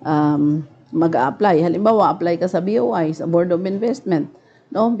mag-a-apply. Halimbawa, apply ka sa BOI, sa Board of Investment,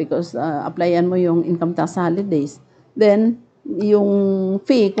 no? Because applyan mo yung income tax holidays. Then, yung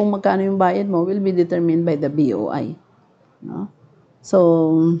fee, kung magkano yung bayad mo, will be determined by the BOI. No?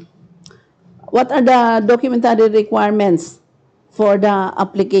 So, what are the documentary requirements for the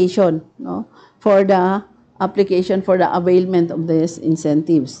application, no? For the application for the availment of these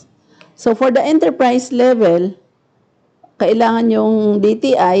incentives. So for the enterprise level, kailangan yung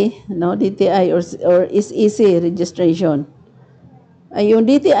DTI, no? DTI or SEC registration. Yung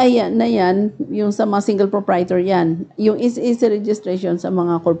DTI na yan, yung sa mga single proprietor yan. Yung SEC registration sa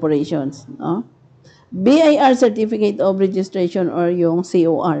mga corporations, no? BIR certificate of registration or yung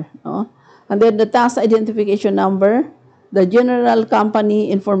COR, no? And then the tax identification number, the general company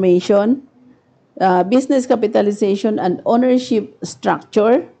information, business capitalization and ownership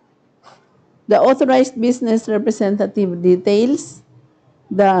structure, the authorized business representative details,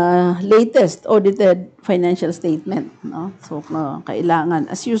 the latest audited financial statement, no? So, kailangan,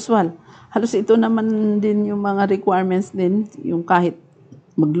 as usual, halos ito naman din yung mga requirements din, yung kahit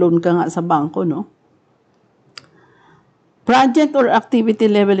mag-loan ka nga sa bangko, no? Project or activity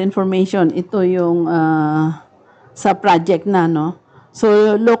level information, ito yung sa project na, no?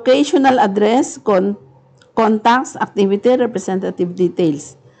 So, locational address, contacts, activity, representative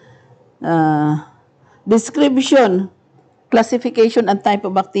details. Description, classification and type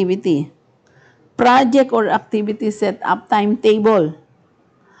of activity. Project or activity set-up timetable.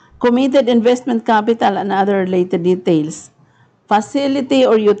 Committed investment capital and other related details. Facility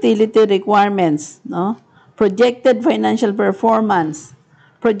or utility requirements, no? Projected financial performance.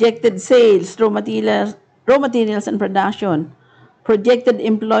 Projected sales, raw materials and production. Projected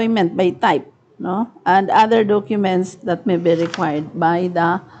employment by type, no? And other documents that may be required by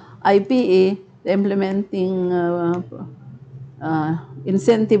the IPA, the implementing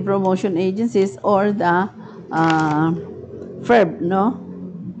incentive promotion agencies or the FERB, no?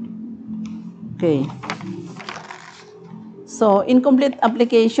 Okay. So, incomplete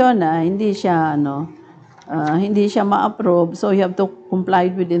application, hindi siya ma-approve. So, you have to comply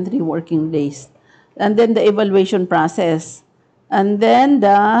within 3 working days. And then the evaluation process. And then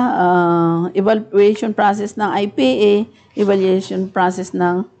the evaluation process ng IPA, evaluation process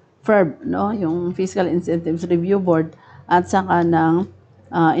ng FERB, no? Yung Fiscal Incentives Review Board at saka ng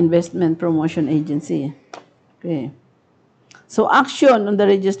Investment Promotion Agency. Okay. So, action on the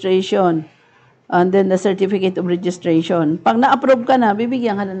registration and then the certificate of registration. Pag na-approve ka na,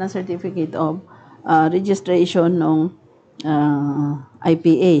 bibigyan ka na ng certificate of registration ng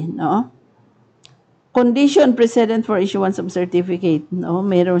IPA, no? Condition precedent for issuance of certificate, no?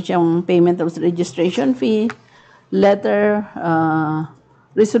 Meron siyang payment of registration fee, letter,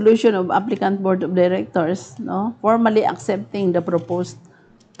 resolution of applicant board of directors, no? Formally accepting the proposed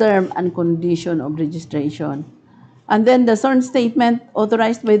term and condition of registration. And then the sworn statement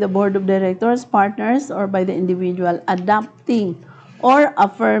authorized by the board of directors, partners, or by the individual adopting or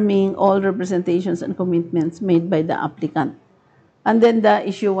affirming all representations and commitments made by the applicant. And then the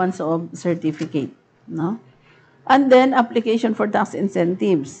issuance of certificate, no? And then application for tax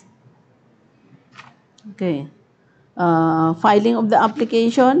incentives. Okay. Filing of the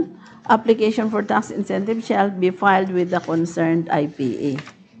application for tax incentive shall be filed with the concerned IPA.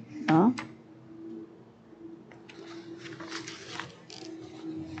 No?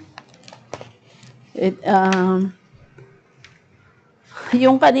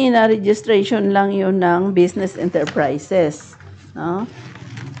 Yung kanina, registration lang yun ng business enterprises. No?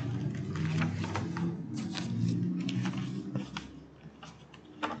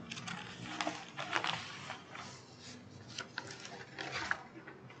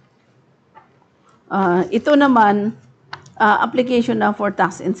 Ito naman, application na for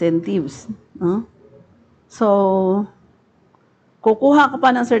tax incentives. No? So, kukuha ka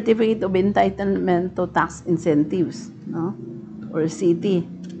pa ng Certificate of Entitlement to Tax Incentives, no? Or CT.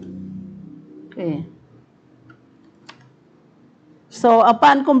 Okay. So,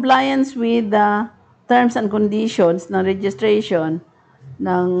 upon compliance with the terms and conditions ng registration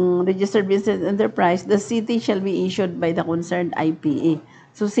ng Registered Business Enterprise, the CT shall be issued by the concerned IPA.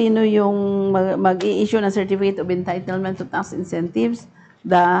 So, sino yung mag-i-issue ng Certificate of Entitlement to Tax Incentives?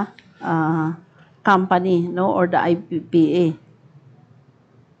 The company, no? Or the IPA.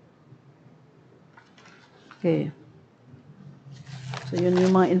 Okay. So, yun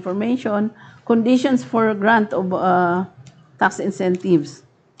yung mga information. Conditions for grant of tax incentives.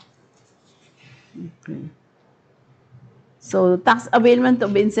 Okay. So, tax availment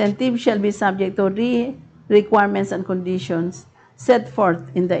of incentive shall be subject to requirements and conditions set forth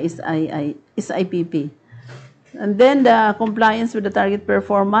in the SIPP. And then the compliance with the target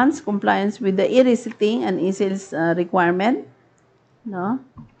performance, compliance with the e-receipting and e-sales requirement, no?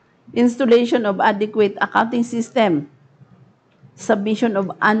 Installation of adequate accounting system, submission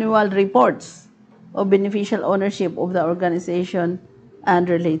of annual reports of beneficial ownership of the organization and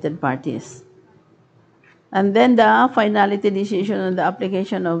related parties. And then the finality decision on the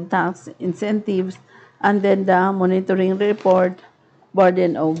application of tax incentives, and then the monitoring report,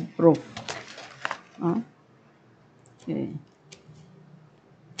 burden of proof. Okay.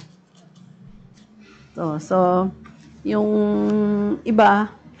 So yung iba,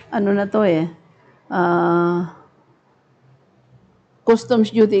 ano na to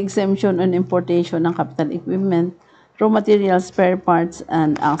customs duty exemption on importation ng capital equipment, raw materials, spare parts,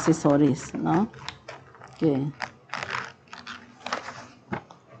 and accessories, no? Okay.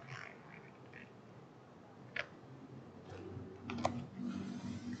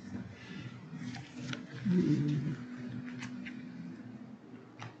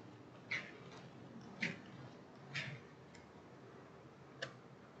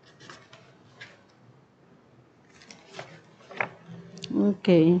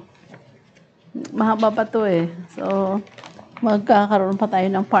 Okay. Mahaba pa to So, magkakaroon pa tayo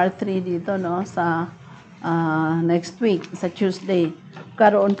ng part 3 dito, no? Sa next week, sa Tuesday.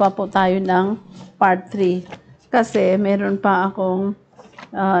 Karoon pa po tayo ng part 3. Kasi meron pa akong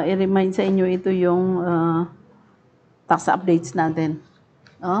i-remind sa inyo ito yung tax updates natin.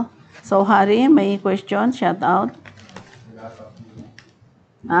 No? So, Harry, may question? Shout out.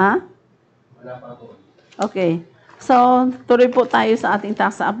 Ha? Wala pa po. Okay. So, tuloy po tayo sa ating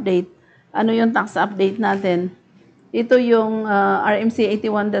tax update. Ano yung tax update natin? Ito yung RMC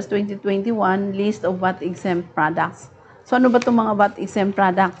 81-2021 list of VAT-exempt products. So, ano ba itong mga VAT-exempt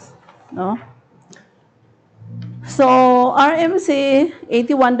products? No? So, RMC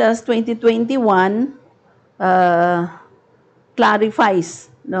 81-2021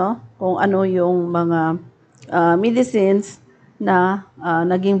 clarifies, no, kung ano yung mga medicines na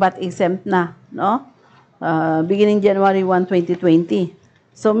naging VAT-exempt na, no? Beginning January 1, 2020.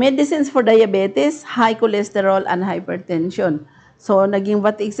 So, medicines for diabetes, high cholesterol, and hypertension. So, naging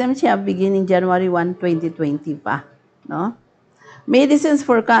VAT-exempt siya beginning January 1, 2020 pa. No? Medicines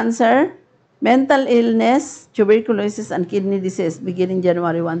for cancer, mental illness, tuberculosis, and kidney disease beginning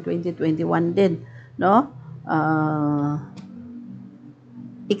January 1, 2021 din. No?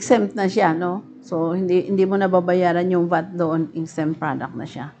 Exempt na siya. No? So, hindi mo nababayaran yung VAT doon, exempt product na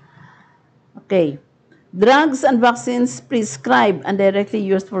siya. Okay. Drugs and vaccines prescribed and directly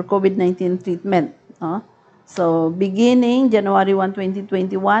used for COVID-19 treatment. So, beginning January 1,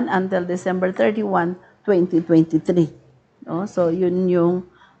 2021 until December 31, 2023. So, yun yung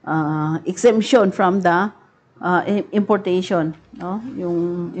exemption from the importation.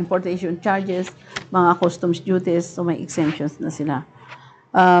 Yung importation charges, mga customs duties, so may exemptions na sila.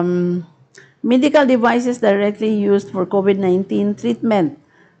 Medical devices directly used for COVID-19 treatment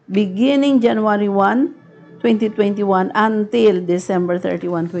beginning January 1, 2021 until December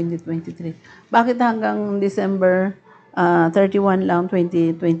 31, 2023. Bakit hanggang December 31 lang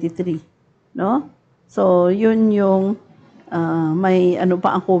 2023? No? So, yun yung may ano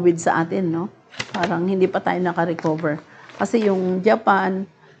pa ang COVID sa atin, no? Parang hindi pa tayo naka-recover. Kasi yung Japan,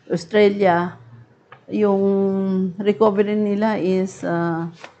 Australia, yung recovery nila is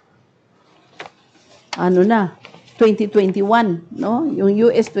 2021, no?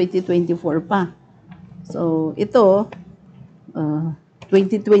 Yung US 2024 pa. So, ito,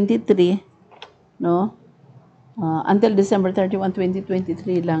 2023, no? Until December 31,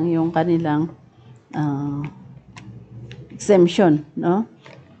 2023 lang yung kanilang exemption, no?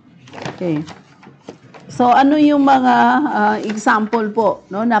 Okay. So, ano yung mga example po,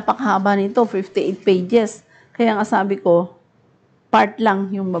 no? Napakahaba nito, 58 pages. Kaya nga sabi ko, part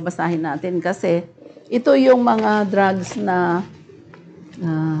lang yung babasahin natin kasi ito yung mga drugs na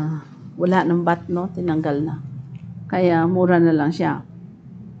wala ng VAT, no? Tinanggal na. Kaya mura na lang siya.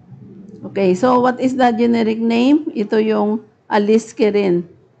 Okay, so what is the generic name? Ito yung aliskiren,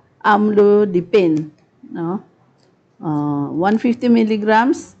 amlodipine, no? 150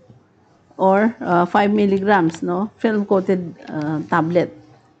 milligrams or 5 milligrams, no? Film-coated tablet.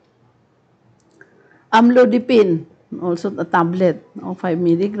 Amlodipine, also a tablet, no? 5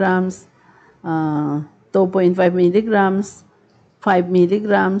 milligrams, 2.5 milligrams, 5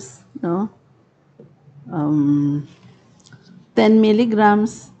 milligrams, no? 10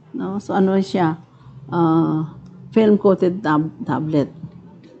 milligrams, no? So ano siya? Film-coated tablet.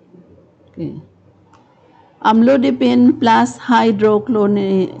 Okay. Amlodipine plus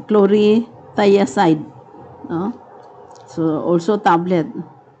hydrochlorothiazide, no? So also tablet.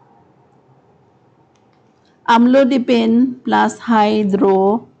 Amlodipine plus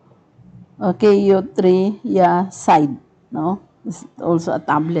hydrochlorothiazide, no? It's also a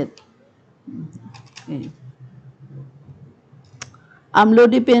tablet. Okay.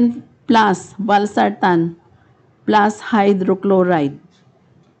 Amlodipine plus valsartan plus hydrochloride.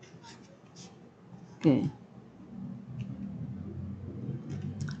 Okay.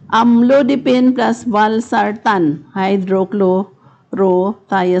 Amlodipine plus valsartan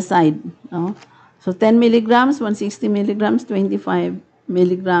hydrochlorothiazide. No? So 10 milligrams, 160 milligrams, 25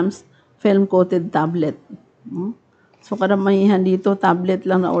 milligrams film-coated tablet. No? So karamihan dito tablet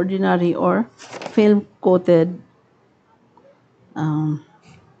lang na ordinary or film-coated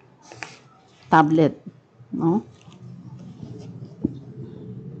tablet. No?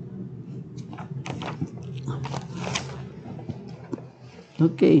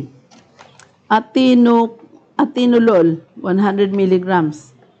 Okay. Atenolol, 100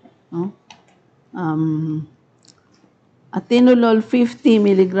 milligrams. No? Atenolol, 50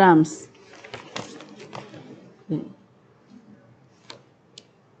 milligrams. Okay.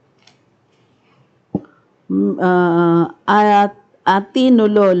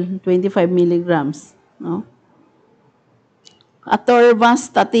 Atenolol, 25 milligrams. No?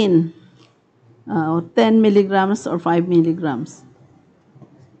 Atorvastatin, 10 milligrams or 5 milligrams.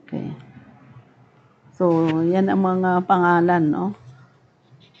 Okay. So, yan ang mga pangalan, no?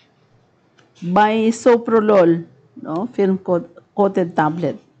 Bisoprolol, no? Film-coated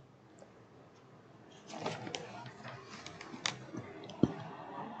tablet.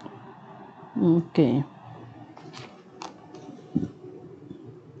 Okay.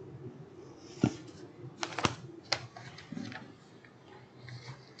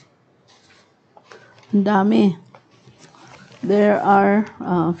 Ang dami. There are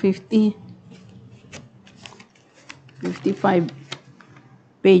 55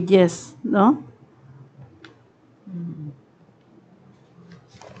 pages, no?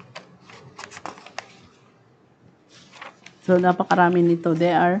 So, napakarami nito. They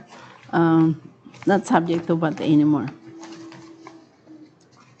are not subject to VAT anymore.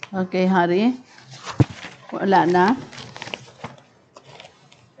 Okay, Hari? Wala na?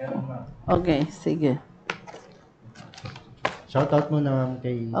 Okay, sige. Shoutout muna ma'am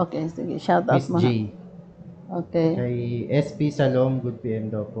kay Okay, sige. Shout out Miss mo. J. Okay. Kay SP Salom, good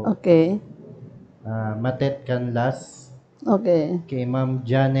PM daw po. Okay. Matet Canlas. Okay. Kay Ma'am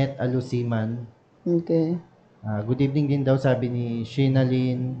Janet Alusiman. Okay. Good evening din daw sabi ni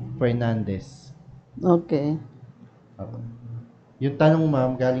Shinalyn Fernandez. Okay. Yung tanong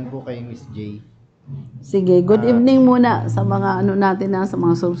ma'am, galing po kay Miss J. Sige, good evening muna sa mga ano natin na, sa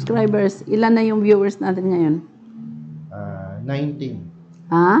mga subscribers. Ilan na yung viewers natin ngayon?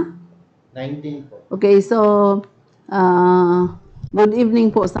 19. Ha? 19 po. Okay, so good evening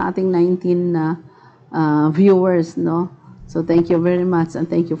po sa ating 19 na viewers, no? So thank you very much and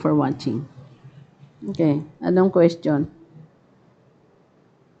thank you for watching. Okay, anong question?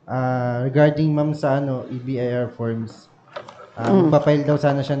 Regarding ma'am sa EBIR forms, magpa-file daw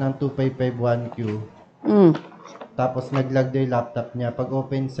sana siya ng 2551Q. Tapos nag-log daw yung laptop niya. Pag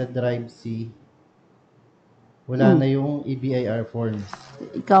open sa Drive C, wala na yung EBIR forms.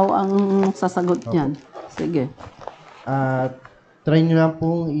 Ikaw ang sasagot niyan. Sige. Try nyo lang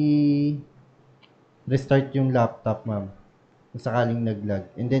pong i-restart yung laptop, ma'am. Kung sakaling nag-log.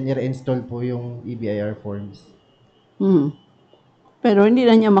 And then, i-reinstall po yung EBIR forms. Pero hindi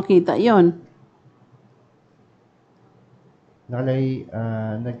na niya makita yon.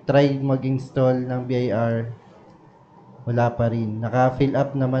 Nag-try mag-install ng BIR. Wala pa rin. Naka-fill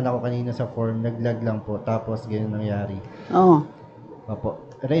up naman ako kanina sa form. Nag-lag lang po. Tapos, ganyan nangyari. Oo. Opo.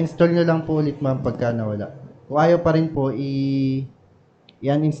 Reinstall nyo lang po ulit, ma'am, pagka nawala. Kung ayaw pa rin po,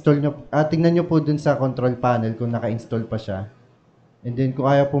 i-uninstall nyo, tingnan nyo po dun sa control panel kung naka-install pa siya. And then, kung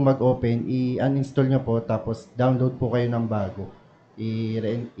ayaw po mag-open, i-uninstall nyo po, tapos download po kayo ng bago.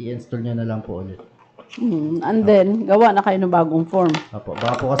 I-install nyo na lang po ulit. And then, gawa na kayo ng bagong form. Apo,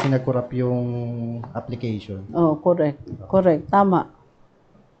 baka po kasi nag-corrupt yung application. Oh, correct. Correct. Tama.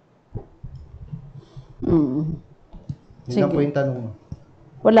 Yun lang po yung tanong mo.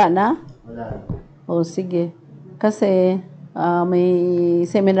 Wala na? Wala. Oh, sige. Kasi may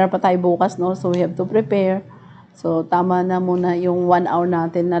seminar pa tayo bukas, no? So, we have to prepare. So, tama na muna yung 1 hour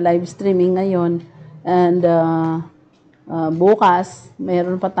natin na live streaming ngayon. And bukas,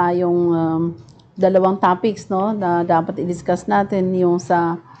 mayroon pa tayong 2 topics, no? Na dapat i-discuss natin yung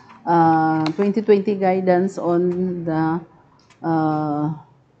sa 2020 guidance on the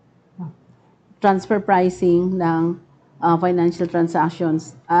transfer pricing ng financial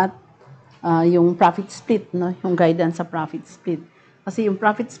transactions at yung profit split, no? Yung guidance sa profit split. Kasi yung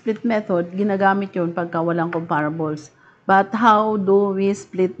profit split method, ginagamit yun pagka walang comparables. But how do we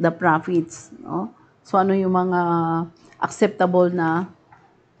split the profits? No? So ano yung mga acceptable na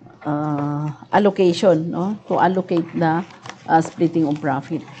allocation, no? To allocate the splitting of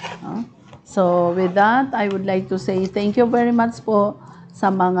profit. No? So with that, I would like to say thank you very much po sa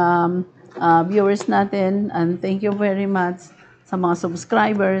mga viewers natin, and thank you very much sa mga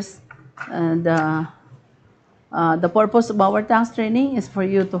subscribers. And the purpose of our tax training is for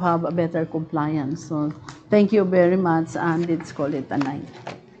you to have a better compliance. So thank you very much, and let's call it a night.